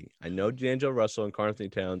happy? I know D'Angelo Russell and Karl-Anthony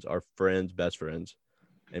Towns are friends, best friends.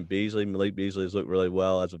 And Malik Beasley has looked really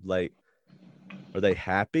well as of late. Are they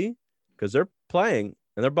happy? Because they're playing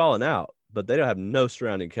and they're balling out, but they don't have no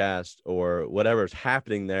surrounding cast or whatever's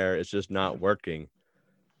happening there is just not working.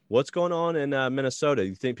 What's going on in Minnesota?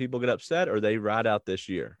 You think people get upset or they ride out this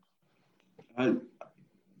year? I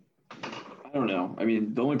don't know. I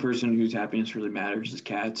mean, the only person whose happiness really matters is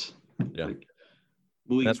Cats. Yeah.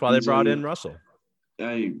 That's why they brought in Russell.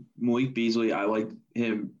 Malik Beasley, I like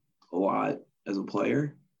him a lot as a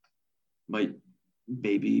player. Might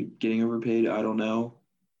maybe getting overpaid. I don't know.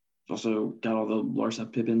 Also got all the Larsa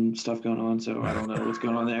Pippen stuff going on, so I don't know what's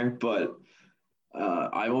going on there. But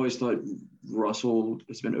I always thought Russell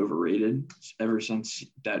has been overrated ever since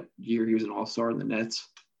that year he was an all-star in the Nets.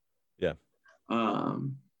 Yeah.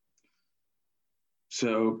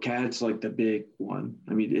 So Cat's like the big one.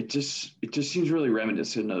 I mean, it just seems really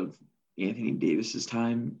reminiscent of Anthony Davis's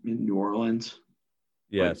time in New Orleans.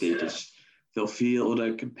 Yes. Like they'll field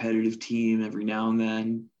a competitive team every now and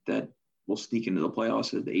then that will sneak into the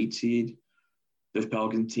playoffs as the 8 seed. Those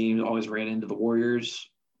Pelican teams always ran into the Warriors.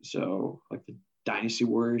 So like the Dynasty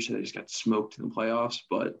Warriors, so they just got smoked in the playoffs.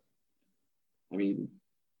 But I mean,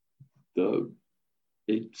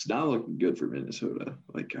 it's not looking good for Minnesota.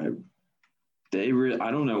 Like I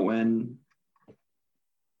don't know when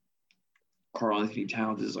Karl-Anthony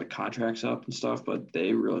Towns' like contracts up and stuff, but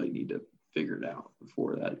they really need to figure it out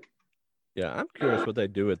before that. Yeah, I'm curious what they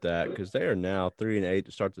do with that because they are now 3-8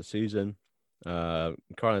 to start the season.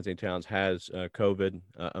 Karl-Anthony Towns has COVID,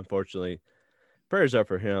 unfortunately. Prayers up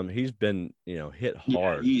for him. He's been, hit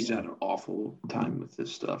hard. Yeah, he's had an awful time with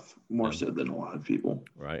this stuff, more so than a lot of people.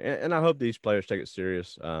 Right, and I hope these players take it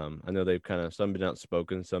serious. I know they've some been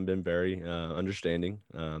outspoken, some been very understanding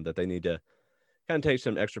that they need to kind of take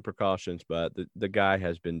some extra precautions. But the guy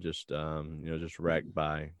has been just wrecked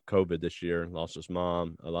by COVID this year. Lost his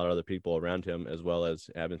mom, a lot of other people around him, as well as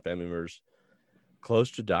having family members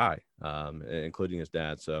close to die, including his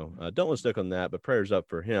dad. So don't want to stick on that, but prayers up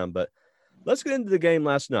for him. But let's get into the game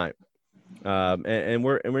last night. And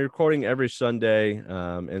we're recording every Sunday.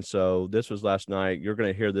 And so this was last night. You're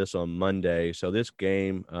going to hear this on Monday. So this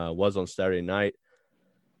game was on Saturday night.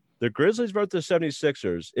 The Grizzlies versus the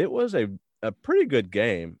 76ers. It was a pretty good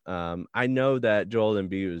game. I know that Joel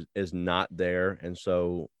Embiid is not there.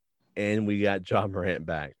 And we got Ja Morant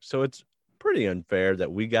back. So it's pretty unfair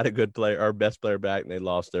that we got a good player, our best player back, and they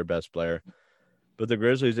lost their best player. But the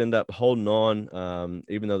Grizzlies end up holding on,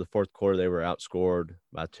 even though the fourth quarter they were outscored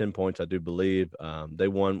by 10 points, I do believe. They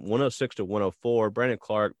won 106-104. Brandon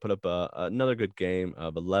Clark put up another good game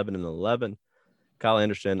of 11 and 11. Kyle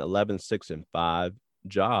Anderson, 11, 6, and 5.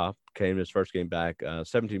 Ja came his first game back,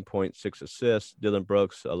 17 points, 6 assists. Dylan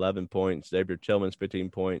Brooks, 11 points. Xavier Tillman's 15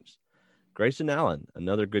 points. Grayson Allen,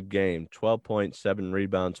 another good game, 12 points, 7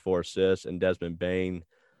 rebounds, 4 assists. And Desmond Bain,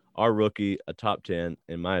 our rookie, a top 10,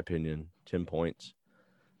 in my opinion, 10 points.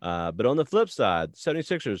 But on the flip side,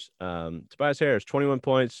 76ers, Tobias Harris, 21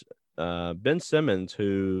 points. Ben Simmons,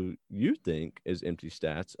 who you think is empty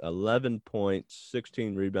stats, 11 points,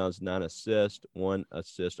 16 rebounds, 9 assists, 1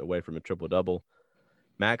 assist away from a triple-double.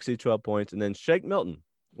 Maxey, 12 points. And then Shake Milton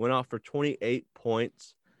went off for 28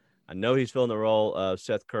 points. I know he's filling the role of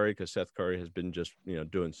Seth Curry because Seth Curry has been just,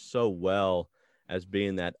 doing so well as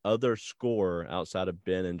being that other scorer outside of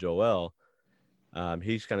Ben and Joel.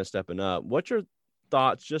 He's kind of stepping up. What's your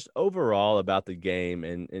thoughts just overall about the game,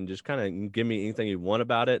 and just kind of give me anything you want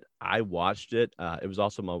about it? I watched it. It was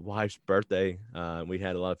also my wife's birthday. We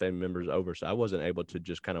had a lot of family members over, so I wasn't able to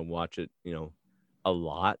just kind of watch it, a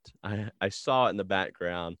lot. I saw it in the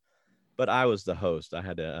background, but I was the host. I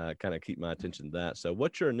had to kind of keep my attention to that. So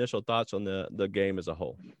what's your initial thoughts on the game as a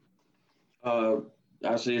whole?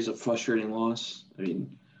 Actually, it's a frustrating loss. I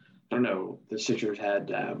mean, I don't know. The Sixers had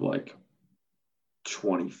to have like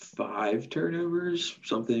 25 turnovers,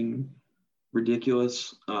 something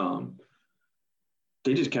ridiculous.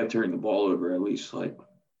 They just kept turning the ball over at least like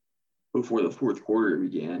before the fourth quarter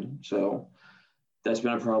began. So that's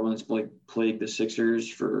been a problem that's like plagued the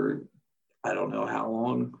Sixers for I don't know how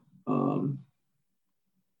long.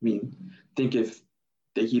 I think if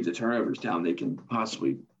they keep the turnovers down, they can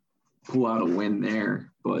possibly pull out a win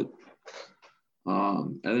there. But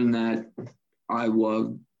other than that, I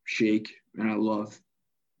love Shake and I love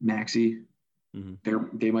Maxey.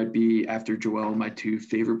 Mm-hmm. They might be, after Joel, my 2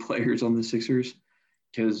 favorite players on the Sixers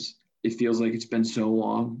because it feels like it's been so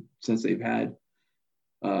long since they've had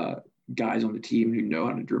guys on the team who know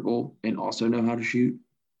how to dribble and also know how to shoot.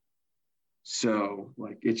 So,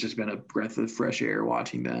 it's just been a breath of fresh air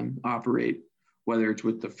watching them operate, whether it's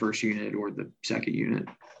with the first unit or the second unit.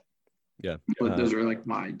 Yeah. But those are,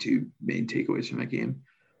 my 2 main takeaways from that game.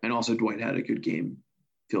 And also, Dwight had a good game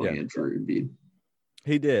filling in for Embiid.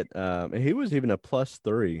 He did. And he was even a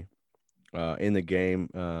 +3 in the game.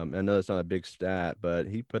 I know that's not a big stat, but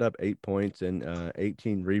he put up 8 points and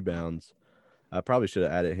 18 rebounds. I probably should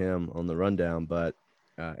have added him on the rundown, but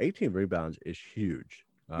 18 rebounds is huge.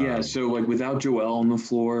 So without Joel on the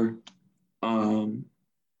floor,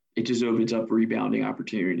 it just opens up rebounding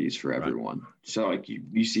opportunities for everyone. Right. So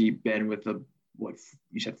you see Ben with what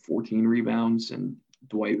you said 14 rebounds and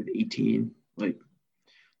Dwight with 18.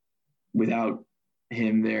 Without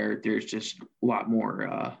him there's just a lot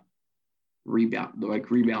more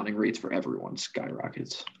rebounding rates for everyone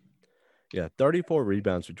skyrockets. Yeah, 34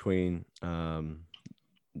 rebounds between Ben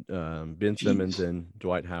Simmons and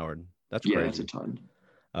Dwight Howard. That's crazy. Yeah, that's a ton.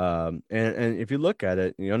 And if you look at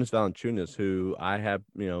it, Jonas Valanciunas, who I have,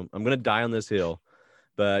 I'm going to die on this hill,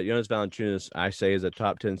 but Jonas Valanciunas, I say, is a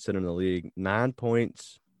top 10 center in the league. 9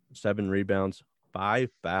 points, 7 rebounds, 5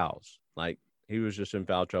 fouls. He was just in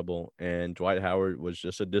foul trouble, and Dwight Howard was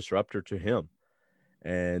just a disruptor to him.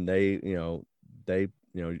 And Jonas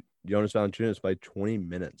Valanciunas played 20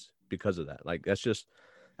 minutes because of that.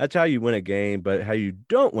 That's how you win a game. But how you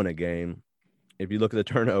don't win a game, if you look at the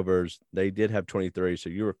turnovers, they did have 23, so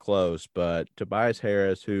you were close. But Tobias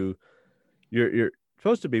Harris, who you're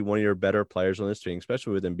supposed to be one of your better players on this team,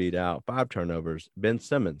 especially with Embiid out, 5 turnovers. Ben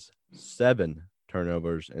Simmons, 7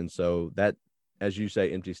 turnovers. And so that, as you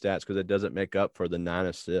say, empty stats, because it doesn't make up for the 9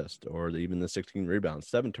 assists or even the 16 rebounds.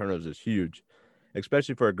 7 turnovers is huge,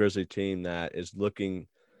 especially for a Grizzly team that is looking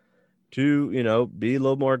to, be a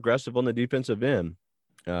little more aggressive on the defensive end.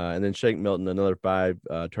 And then Shake Milton, another 5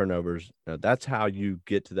 turnovers. That's how you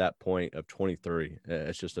get to that point of 23.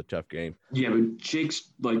 It's just a tough game. Yeah,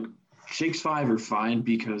 but Shake's 5 are fine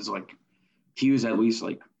because he was at least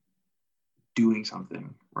doing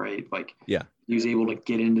something, right? Yeah, he was able to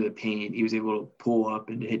get into the paint. He was able to pull up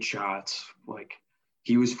and hit shots.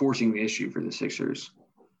 He was forcing the issue for the Sixers.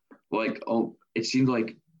 It seemed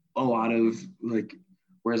like a lot of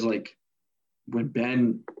whereas when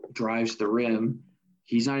Ben drives the rim,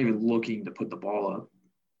 he's not even looking to put the ball up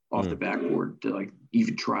off the backboard to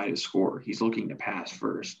even try to score. He's looking to pass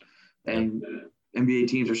first. And NBA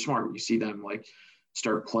teams are smart. You see them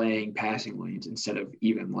start playing passing lanes instead of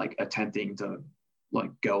even attempting to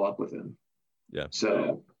go up with him. Yeah.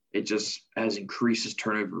 So it just has increased his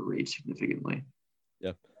turnover rate significantly.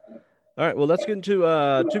 Yeah. All right. Well, let's get into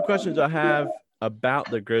 2 questions I have about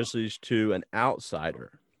the Grizzlies to an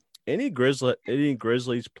outsider. Any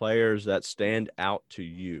Grizzlies players that stand out to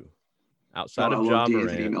you outside of Ja Morant?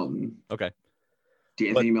 D'Anthony Melton. Okay.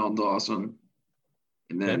 D'Anthony Melton's awesome.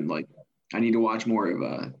 And then I need to watch more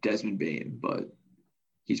of Desmond Bain, but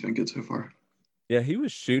he's been good so far. Yeah, he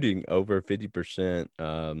was shooting over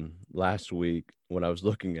 50% last week when I was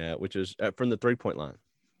looking at, which is from the 3-point line.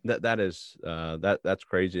 That's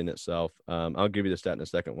crazy in itself. I'll give you the stat in a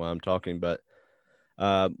second while I'm talking, but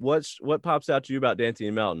what pops out to you about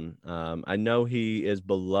D'Anthony Melton? I know he is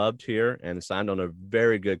beloved here and signed on a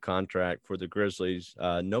very good contract for the Grizzlies.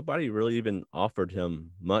 Nobody really even offered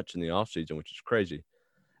him much in the offseason, which is crazy.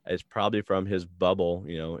 It's probably from his bubble,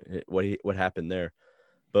 what happened there.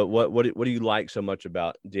 But what do you like so much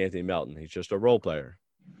about D'Anthony Melton? He's just a role player.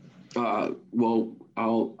 Well,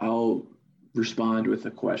 I'll respond with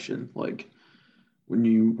a question. Like, when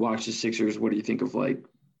you watch the Sixers, what do you think of like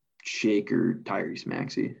Shake or Tyrese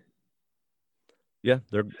Maxey? Yeah,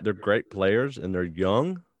 they're great players and they're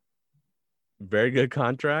young, very good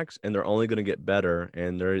contracts, and they're only going to get better.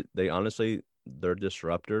 And they honestly they're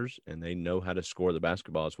disruptors and they know how to score the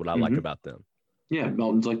basketball. Is what I like about them. Yeah,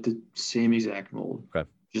 Melton's like the same exact mold. Okay.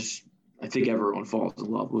 Just I think everyone falls in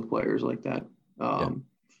love with players like that.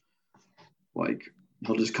 Like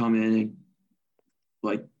he'll just come in and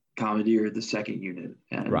like commandeer the second unit,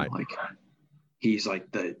 and like he's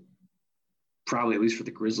like the probably at least for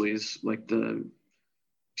the Grizzlies, like the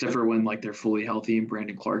except for when like they're fully healthy and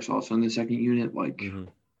Brandon Clark's also in the second unit, like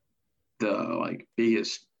the like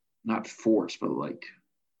biggest not force, but like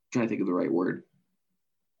I'm trying to think of the right word.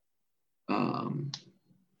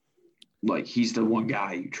 Like he's the one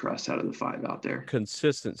guy you trust out of the five out there.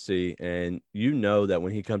 Consistency, and that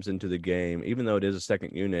when he comes into the game, even though it is a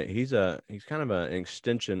second unit, he's kind of an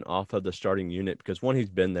extension off of the starting unit because one,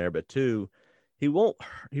 he's been there, but two, he won't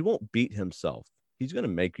beat himself. He's going to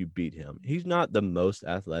make you beat him. He's not the most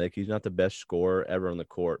athletic. He's not the best scorer ever on the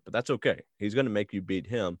court, but that's okay. He's going to make you beat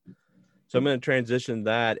him. So I'm going to transition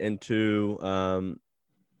that into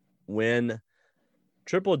when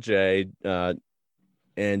Triple J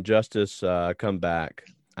and Justice come back.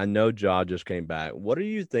 I know Ja just came back. What do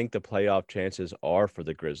you think the playoff chances are for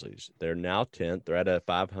the Grizzlies? They're now 10th. They're at a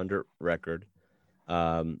 500 record.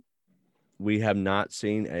 We have not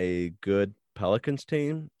seen a good Pelicans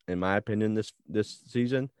team, in my opinion, this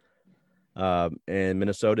season. And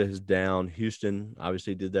Minnesota is down. Houston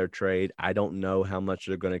obviously did their trade. I don't know how much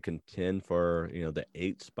they're going to contend for, the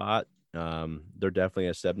 8th spot. They're definitely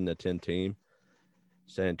a 7-10 team.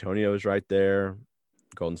 San Antonio is right there.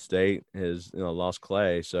 Golden State has lost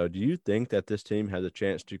Clay. So do you think that this team has a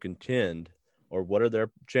chance to contend, or what are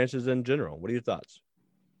their chances in general? What are your thoughts?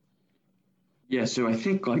 Yeah, so I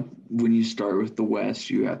think like when you start with the West,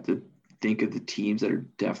 you have to think of the teams that are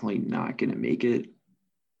definitely not going to make it.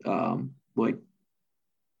 Like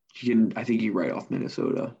I think you write off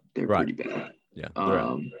Minnesota. They're pretty bad.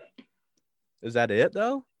 Yeah. Is that it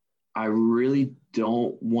though? I really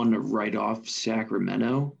don't want to write off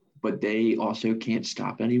Sacramento, but they also can't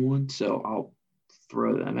stop anyone. So I'll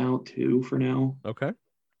throw them out too for now. Okay.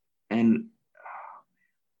 And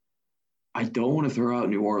I don't want to throw out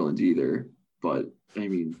New Orleans either, but I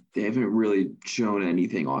mean, they haven't really shown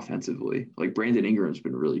anything offensively. Like Brandon Ingram's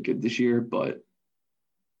been really good this year, but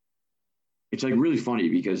it's like really funny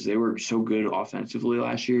because they were so good offensively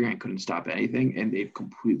last year and couldn't stop anything, and they've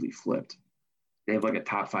completely flipped. They have like a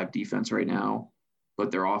top 5 defense right now, but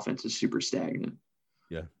their offense is super stagnant.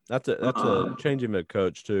 Yeah, that's a change of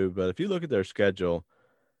coach too. But if you look at their schedule,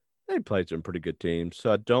 they played some pretty good teams.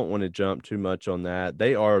 So I don't want to jump too much on that.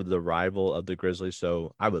 They are the rival of the Grizzlies,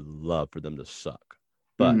 so I would love for them to suck.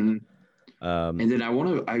 But and then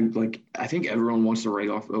I think everyone wants to write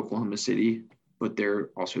off Oklahoma City, but they're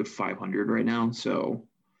also 500 right now, so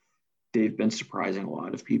they've been surprising a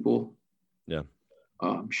lot of people. Yeah.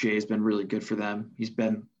 Shea's been really good for them. He's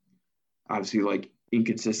been obviously like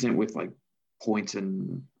inconsistent with like points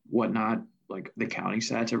and whatnot, like the counting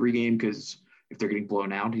stats every game, because if they're getting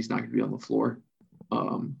blown out, he's not going to be on the floor.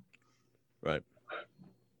 Right.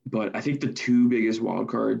 But I think the two biggest wild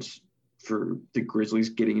cards for the Grizzlies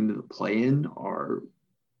getting into the play-in are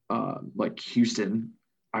like Houston.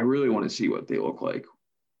 I really want to see what they look like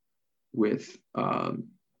with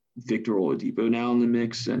Victor Oladipo now in the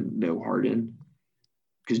mix and no Harden.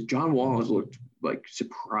 Because John Wall has looked like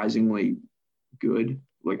surprisingly good.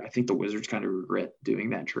 Like I think the Wizards kind of regret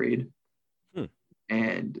doing that trade.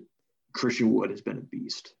 And Christian Wood has been a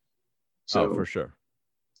beast. So for sure.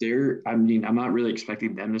 I'm not really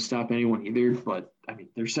expecting them to stop anyone either, but I mean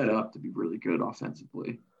they're set up to be really good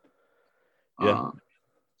offensively. Yeah.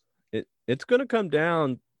 It's going to come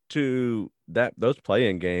down to those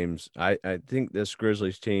play-in games. I think this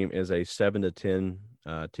Grizzlies team is a 7-10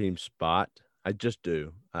 team spot. I just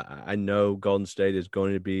do. I know Golden State is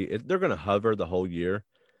going to be – they're going to hover the whole year.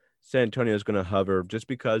 San Antonio is going to hover just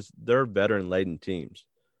because they're veteran-laden teams.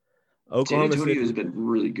 San Oklahoma Antonio City, has been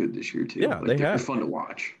really good this year too. yeah, Like they they're have. fun to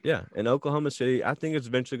watch. Yeah, and Oklahoma City, I think it's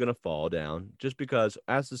eventually going to fall down just because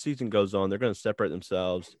as the season goes on, they're going to separate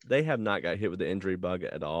themselves. They have not got hit with the injury bug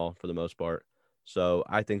at all for the most part. So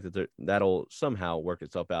I think that that'll somehow work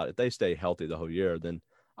itself out. If they stay healthy the whole year, then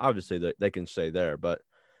obviously they can stay there. But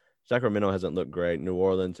Sacramento hasn't looked great. New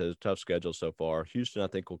Orleans has a tough schedule so far. Houston, I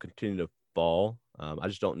think, will continue to fall. I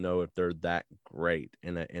just don't know if they're that great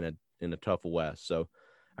in a tough West. So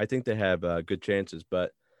I think they have good chances.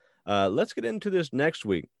 But let's get into this next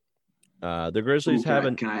week. The Grizzlies Ooh,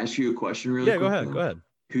 haven't. can I ask you a question really Yeah, go quick ahead. Go though? ahead.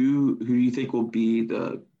 Who do you think will be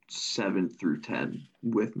the 7th through 10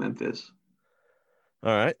 with Memphis?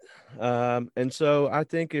 All right. And so I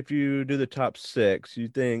think if you do the top six, you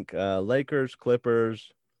think Lakers,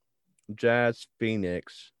 Clippers, Jazz,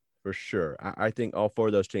 Phoenix for sure. I think all four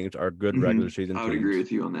of those teams are good regular season I would agree teams.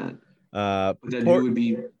 with you on that. Uh, But then who Port. would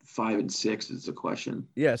be 5 and 6 is the question.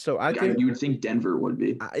 Yeah. So I Like think. you would think Denver would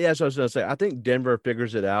be. Yeah, so I was gonna say, I think Denver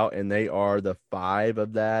figures it out, and they are the five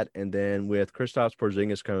of that. And then with Kristaps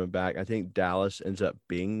Porzingis coming back, I think Dallas ends up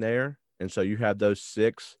being there. And so you have those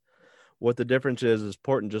six. What the difference is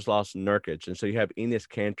Portland just lost Nurkic, and so you have Enes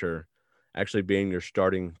Kanter actually being your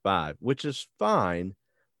starting five, which is fine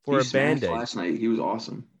for He a smashed Band-Aid. last night. He was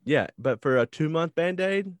awesome. Yeah, but for a 2-month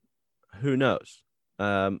Band-Aid, who knows?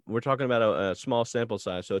 We're talking about a small sample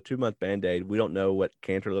size, so a 2-month Band-Aid. We don't know what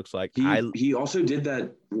Cantor looks like. He also did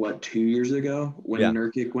that 2 years ago when Yeah,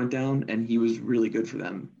 Nurkic went down, and he was really good for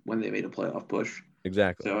them when they made a playoff push.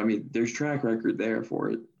 exactly. So I mean, there's track record there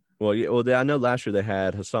for it. Well, yeah, well, I know last year they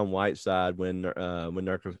had Hassan Whiteside when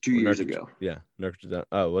Nurkic 2 years Nurkic, ago. yeah, Nurkic.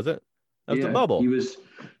 Oh, was it? That was the Yeah, bubble,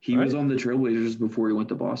 he right? was on the Trailblazers before he went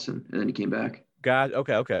to Boston, and then he came back. God,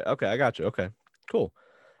 okay. I got you. Okay, cool.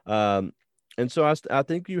 Um, and so I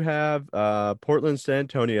think you have Portland, San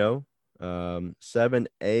Antonio, 7,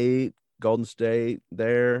 8, Golden State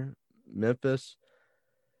there, Memphis.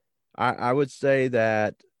 I would say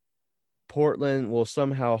that Portland will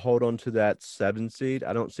somehow hold on to that 7 seed.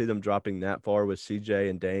 I don't see them dropping that far with CJ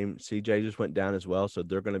and Dame. CJ just went down as well, so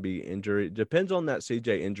they're going to be injured. Depends on that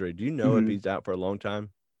CJ injury. Do you know if he's out for a long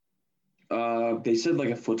time? They said like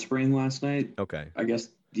a foot sprain last night. Okay. I guess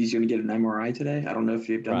he's going to get an MRI today. I don't know if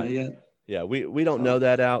they've done that Right. yet. Yeah, we don't know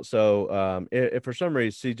that out. So if for some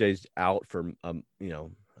reason CJ's out for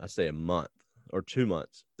I say a month or 2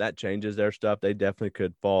 months, that changes their stuff. They definitely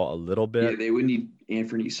could fall a little bit. Yeah, they would need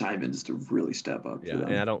Anthony Simons to really step up. Yeah,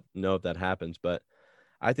 and I don't know if that happens, but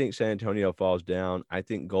I think San Antonio falls down. I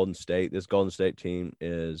think this Golden State team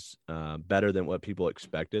is better than what people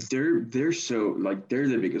expected. They're so like they're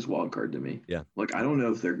the biggest wild card to me. Yeah, like I don't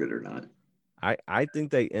know if they're good or not. I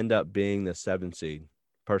think they end up being the 7 seed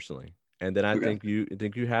personally, and then I think you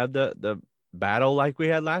have the battle like we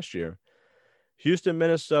had last year. Houston,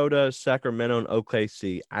 Minnesota, Sacramento, and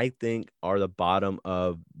OKC, I think, are the bottom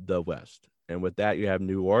of the West. And with that, you have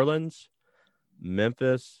New Orleans,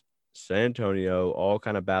 Memphis, San Antonio, all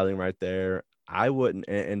kind of battling right there. I wouldn't,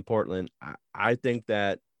 in Portland, I think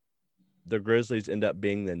that the Grizzlies end up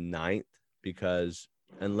being the 9th because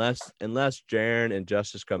unless Jaren and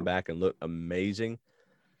Justice come back and look amazing,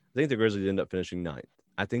 I think the Grizzlies end up finishing 9th.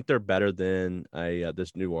 I think they're better than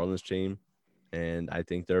this New Orleans team. And I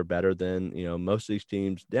think they're better than, most of these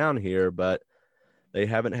teams down here, but they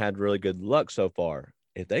haven't had really good luck so far.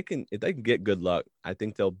 If they can get good luck, I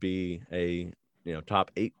think they'll be a, top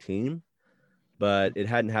 8 team, but it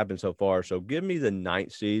hadn't happened so far. So give me the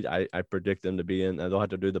 9th seed. I predict them to be in. They'll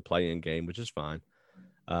have to do the play-in game, which is fine.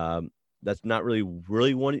 That's not really where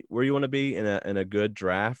you want to be in a good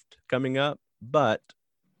draft coming up, but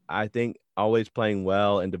I think always playing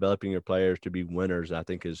well and developing your players to be winners, I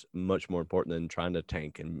think, is much more important than trying to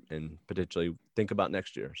tank and potentially think about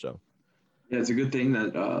next year. So, yeah, it's a good thing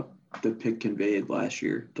that the pick conveyed last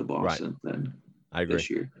year to Boston than I agree. this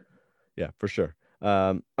year. Yeah, for sure.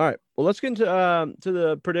 All right. Well, let's get into to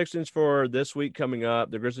the predictions for this week coming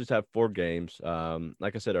up. The Grizzlies have 4 games.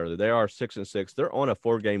 Like I said earlier, they are 6-6. They're on a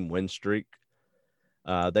 4-game win streak.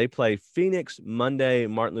 They play Phoenix Monday,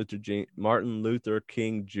 Martin Luther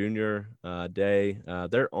King Jr. Day.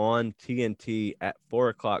 They're on TNT at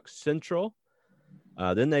 4:00 Central.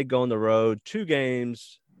 Then they go on the road 2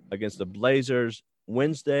 games against the Blazers.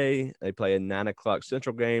 Wednesday, they play a 9:00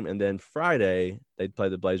 Central game. And then Friday, they play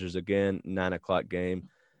the Blazers again, 9:00 game.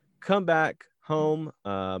 Come back home,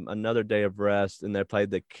 another day of rest, and they play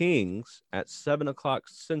the Kings at 7:00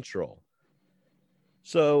 Central.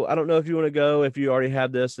 So I don't know if you want to go, if you already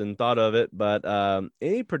have this and thought of it, but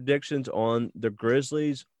any predictions on the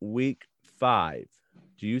Grizzlies week 5?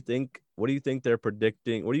 what do you think they're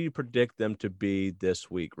predicting? What do you predict them to be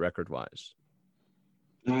this week record wise?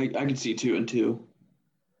 I can see 2-2.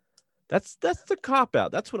 That's the cop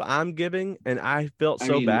out. That's what I'm giving, and I felt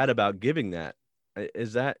so bad about giving that.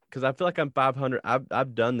 Is that because I feel like I'm 500?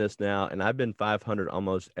 I've done this now, and I've been 500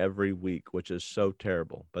 almost every week, which is so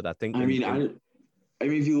terrible. But I think I mean,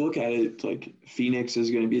 if you look at it, it's like Phoenix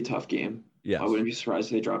is going to be a tough game. Yes. I wouldn't be surprised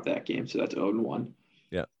if they drop that game. So that's 0-1.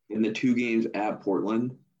 Yeah. And the 2 games at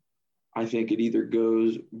Portland, I think it either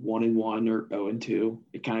goes 1-1 or 0-2.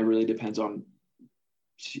 It kind of really depends on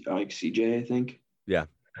like CJ, I think. Yeah.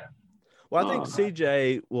 Well, I think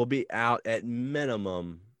CJ will be out at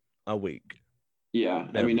minimum a week. Yeah.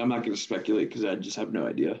 Minimum. I mean, I'm not going to speculate because I just have no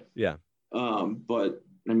idea. Yeah. But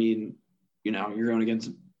I mean, you know, you're going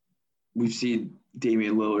against, we've seen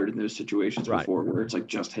Damian Lillard in those situations before where it's like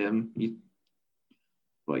just him. It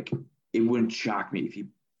wouldn't shock me if he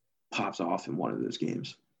pops off in one of those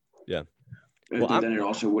games. Yeah. Well, but then it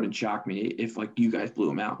also wouldn't shock me if like you guys blew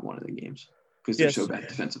him out in one of the games because they're so bad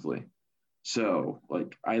defensively. So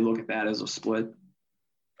like I look at that as a split.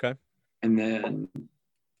 Okay. And then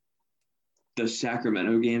the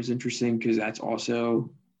Sacramento game's interesting because that's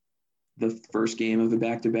also the first game of the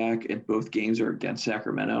back-to-back, and both games are against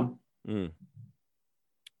Sacramento. Yeah.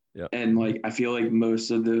 And like I feel like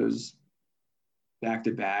most of those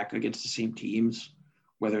back-to-back against the same teams,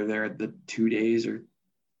 whether they're the 2 days or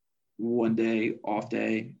 1 day off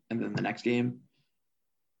day and then the next game,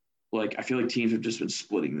 like I feel like teams have just been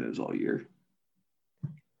splitting those all year.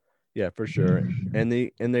 Yeah, for sure. And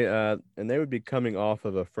they would be coming off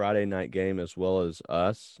of a Friday night game as well as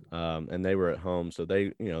us. And they were at home. So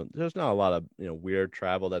they, there's not a lot of, weird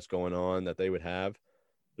travel that's going on that they would have.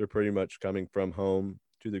 They're pretty much coming from home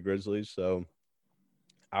to the Grizzlies. So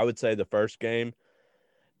I would say the first game,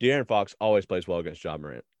 De'Aaron Fox always plays well against Ja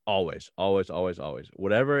Morant. Always.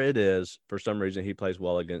 Whatever it is, for some reason, he plays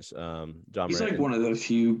well against Ja Morant. He's like one of the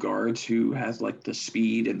few guards who has like the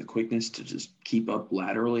speed and the quickness to just keep up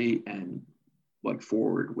laterally and like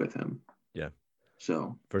forward with him. Yeah.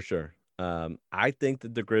 So for sure. I think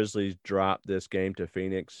that the Grizzlies dropped this game to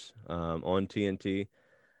Phoenix on TNT.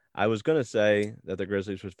 I was going to say that the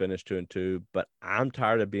Grizzlies would finish 2-2, but I'm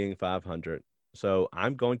tired of being 500. So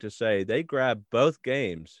I'm going to say they grab both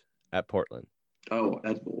games at Portland. Oh,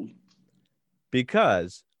 that's bold.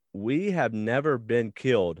 Because we have never been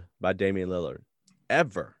killed by Damian Lillard.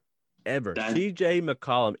 Ever. CJ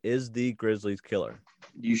McCollum is the Grizzlies killer.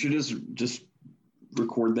 You should just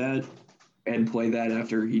record that and play that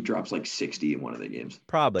after he drops like 60 in one of the games.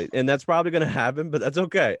 Probably. And that's probably going to happen, but that's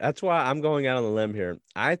okay. That's why I'm going out on a limb here.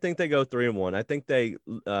 I think they go 3-1. I think they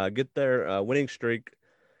get their winning streak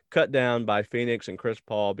cut down by Phoenix and Chris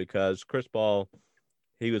Paul, because Chris Paul,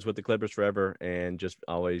 he was with the Clippers forever and just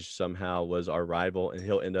always somehow was our rival, and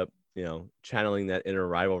he'll end up, channeling that inner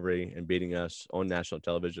rivalry and beating us on national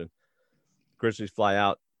television. Grizzlies fly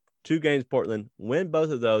out 2 games, Portland, win both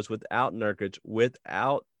of those without Nurkic,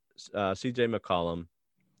 without CJ McCollum,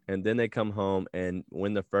 and then they come home and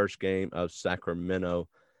win the first game of Sacramento,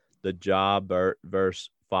 the Ja versus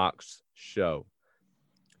Fox show.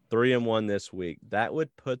 3-1 this week. That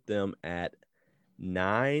would put them at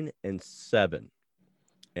 9-7.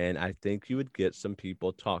 And I think you would get some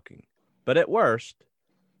people talking. But at worst,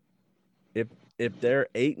 if they're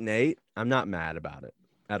 8-8, I'm not mad about it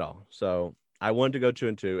at all. So I wanted to go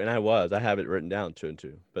 2-2, and I have it written down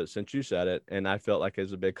 2-2. But since you said it, and I felt like it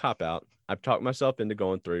was a big cop out, I've talked myself into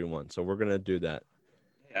going 3-1. So we're gonna do that.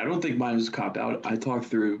 I don't think mine was a cop out. I talked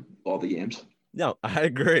through all the games. No, I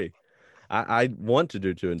agree. I want to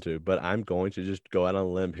do 2-2, but I'm going to just go out on a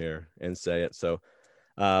limb here and say it. So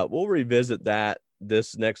we'll revisit that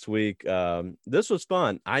this next week. This was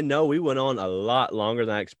fun. I know we went on a lot longer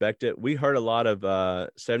than I expected. We heard a lot of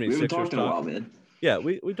 76ers talk. In a while, man. Yeah,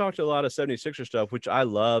 we talked a lot of 76er stuff, which I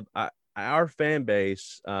love. Our fan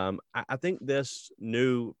base, I think this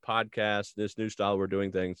new podcast, this new style we're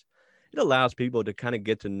doing things, it allows people to kind of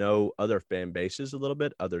get to know other fan bases a little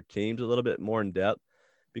bit, other teams a little bit more in depth,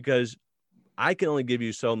 because I can only give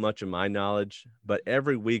you so much of my knowledge, but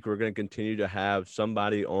every week we're going to continue to have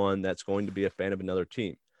somebody on that's going to be a fan of another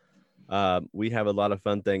team. We have a lot of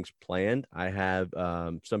fun things planned. I have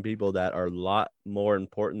some people that are a lot more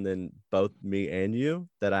important than both me and you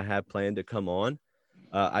that I have planned to come on.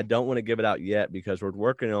 I don't want to give it out yet because we're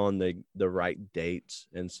working on the right dates.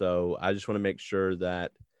 And so I just want to make sure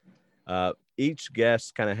that each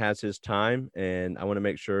guest kind of has his time, and I want to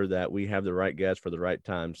make sure that we have the right guest for the right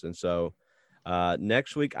times. And so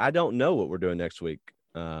next week, I don't know what we're doing next week.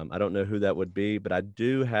 I don't know who that would be, but I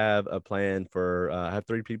do have a plan for, I have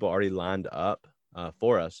 3 people already lined up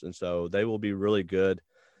for us. And so they will be really good.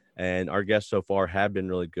 And our guests so far have been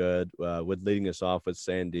really good, with leading us off with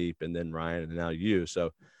Sandeep and then Ryan and now you.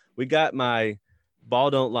 So we got my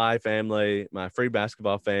Ball Don't Lie family, my Free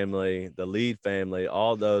Basketball family, the Lead family,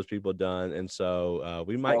 all those people done. And so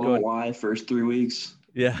we might Ball go. Don't Lie first 3 weeks.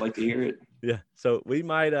 Yeah. I'd like to hear it. Yeah. So we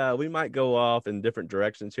might go off in different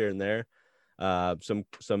directions here and there. Some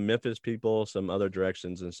Memphis people, some other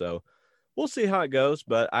directions. And so we'll see how it goes.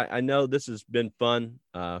 But I know this has been fun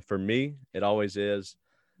for me. It always is.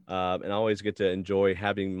 And I always get to enjoy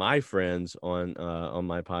having my friends on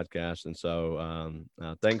my podcast. And so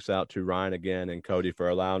thanks out to Ryan again and Cody for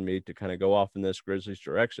allowing me to kind of go off in this Grizzlies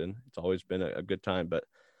direction. It's always been a good time.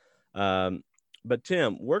 But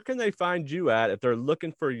Tim, where can they find you at if they're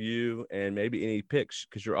looking for you and maybe any picks?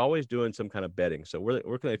 Because you're always doing some kind of betting. So where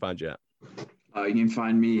can they find you at? You can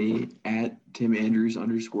find me at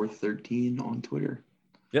TimAndrews_13 on Twitter.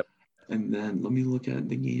 Yep. And then let me look at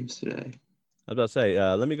the games today. I was about to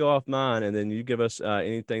say, let me go off mine, and then you give us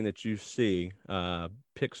anything that you see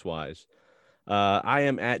picks-wise. I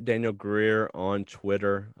am at Daniel Greer on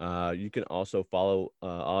Twitter. You can also follow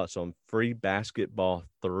us on Free Basketball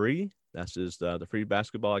 3. That's just the Free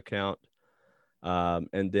Basketball account.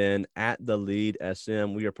 And then at The Lead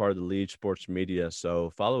SM, we are part of the Lead Sports Media,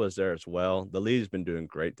 so follow us there as well. The Lead has been doing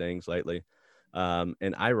great things lately.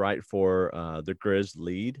 And I write for the Grizz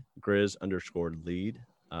Lead, Grizz_Lead.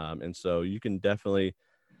 And so you can definitely,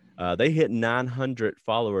 they hit 900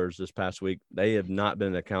 followers this past week. They have not been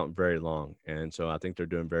an account very long. And so I think they're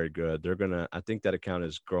doing very good. I think that account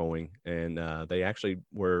is growing, and they actually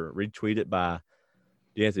were retweeted by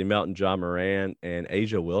DeAnthony Melton, John Moran, and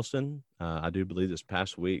Asia Wilson. I do believe this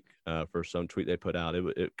past week for some tweet they put out,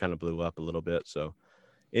 it kind of blew up a little bit. So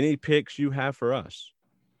any picks you have for us?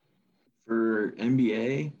 For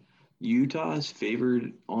NBA, Utah is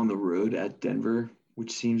favored on the road at Denver,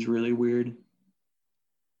 which seems really weird.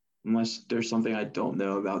 Unless there's something I don't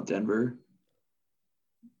know about Denver.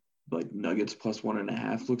 Like Nuggets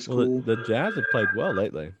 +1.5 looks cool. The Jazz have played well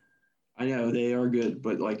lately. I know they are good,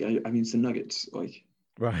 but like I mean it's the Nuggets. Like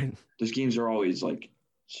right. Those games are always like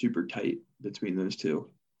super tight between those two.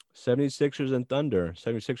 76ers and Thunder.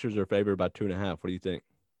 76ers are favored by 2.5. What do you think?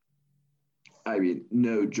 I mean,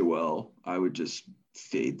 no Joel. I would just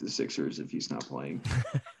fade the Sixers if he's not playing.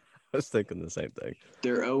 I was thinking the same thing.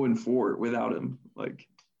 They're 0-4 without him. Like,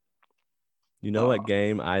 you know what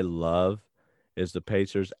game I love is the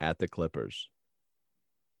Pacers at the Clippers.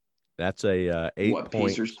 That's a 8 what, point.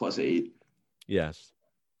 Pacers +8? Yes,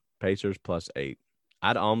 Pacers +8.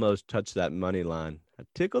 I'd almost touch that money line. I'd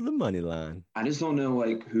tickle the money line. I just don't know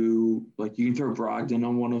like who. Like you can throw Brogdon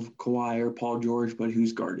on one of Kawhi or Paul George, but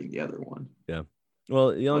who's guarding the other one? Yeah.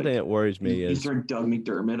 Well, the only thing that worries me is you throw Doug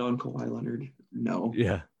McDermott on Kawhi Leonard. No.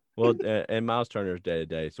 Yeah. Well, and Miles Turner is day to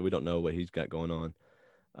day, so we don't know what he's got going on,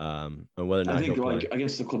 and whether or not he'll play.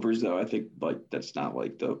 Against the Clippers, though, I think like that's not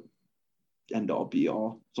like the end all be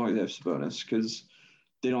all. As long as they have Sabonis, because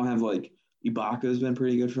they don't have like Ibaka has been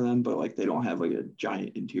pretty good for them, but like they don't have like a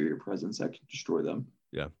giant interior presence that can destroy them.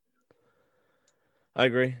 Yeah, I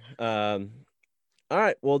agree. All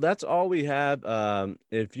right, well that's all we have.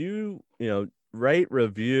 If you rate,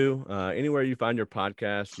 review anywhere you find your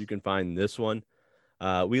podcast, you can find this one.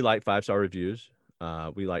 We like 5-star reviews.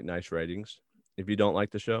 We like nice ratings. If you don't like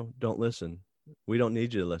the show, don't listen. We don't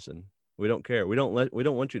need you to listen. We don't care. We don't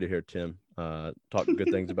want you to hear Tim talk good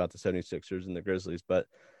things about the 76ers and the Grizzlies. But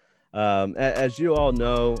as you all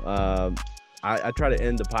know, I try to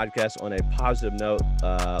end the podcast on a positive note.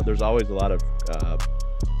 There's always a lot of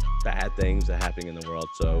bad things that happen in the world.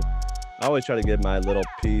 So I always try to give my little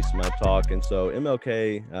piece, my talk. And so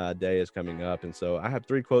MLK Day is coming up. And so I have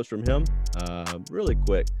 3 quotes from him really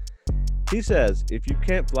quick. He says, if you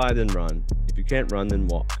can't fly, then run. If you can't run, then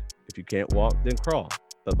walk. If you can't walk, then crawl.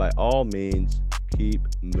 But by all means, keep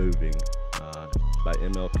moving. By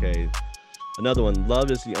MLK. Another one,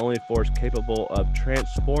 love is the only force capable of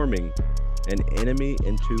transforming an enemy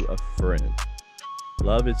into a friend.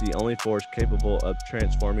 Love is the only force capable of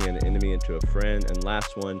transforming an enemy into a friend. And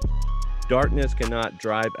last one, darkness cannot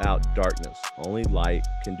drive out darkness. Only light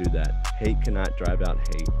can do that. Hate cannot drive out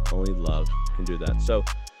hate. Only love can do that. So,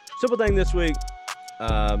 simple thing this week,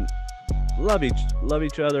 love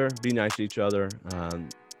each other, be nice to each other.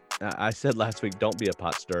 I said last week, don't be a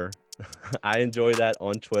pot stirrer. I enjoy that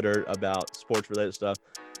on Twitter about sports related stuff.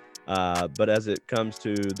 But as it comes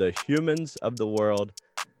to the humans of the world,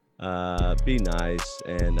 be nice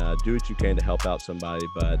and do what you can to help out somebody.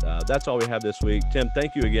 But that's all we have this week. Tim,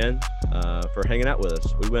 thank you again for hanging out with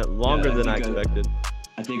us. We went longer than I expected.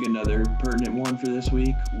 I think another pertinent one for this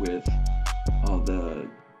week with all the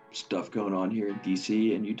stuff going on here in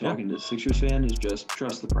DC, and you talking to a Sixers fan is just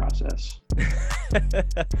trust the process.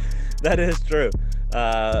 That is true.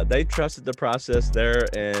 They trusted the process there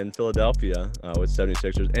in Philadelphia with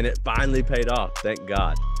 76ers, and it finally paid off. Thank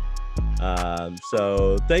God.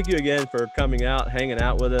 So thank you again for coming out, hanging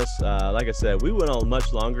out with us. Like I said, we went on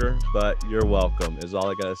much longer, but you're welcome is all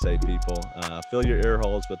I got to say, people. Fill your ear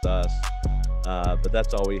holes with us. But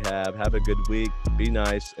that's all we have. Have a good week. Be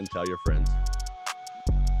nice and tell your friends.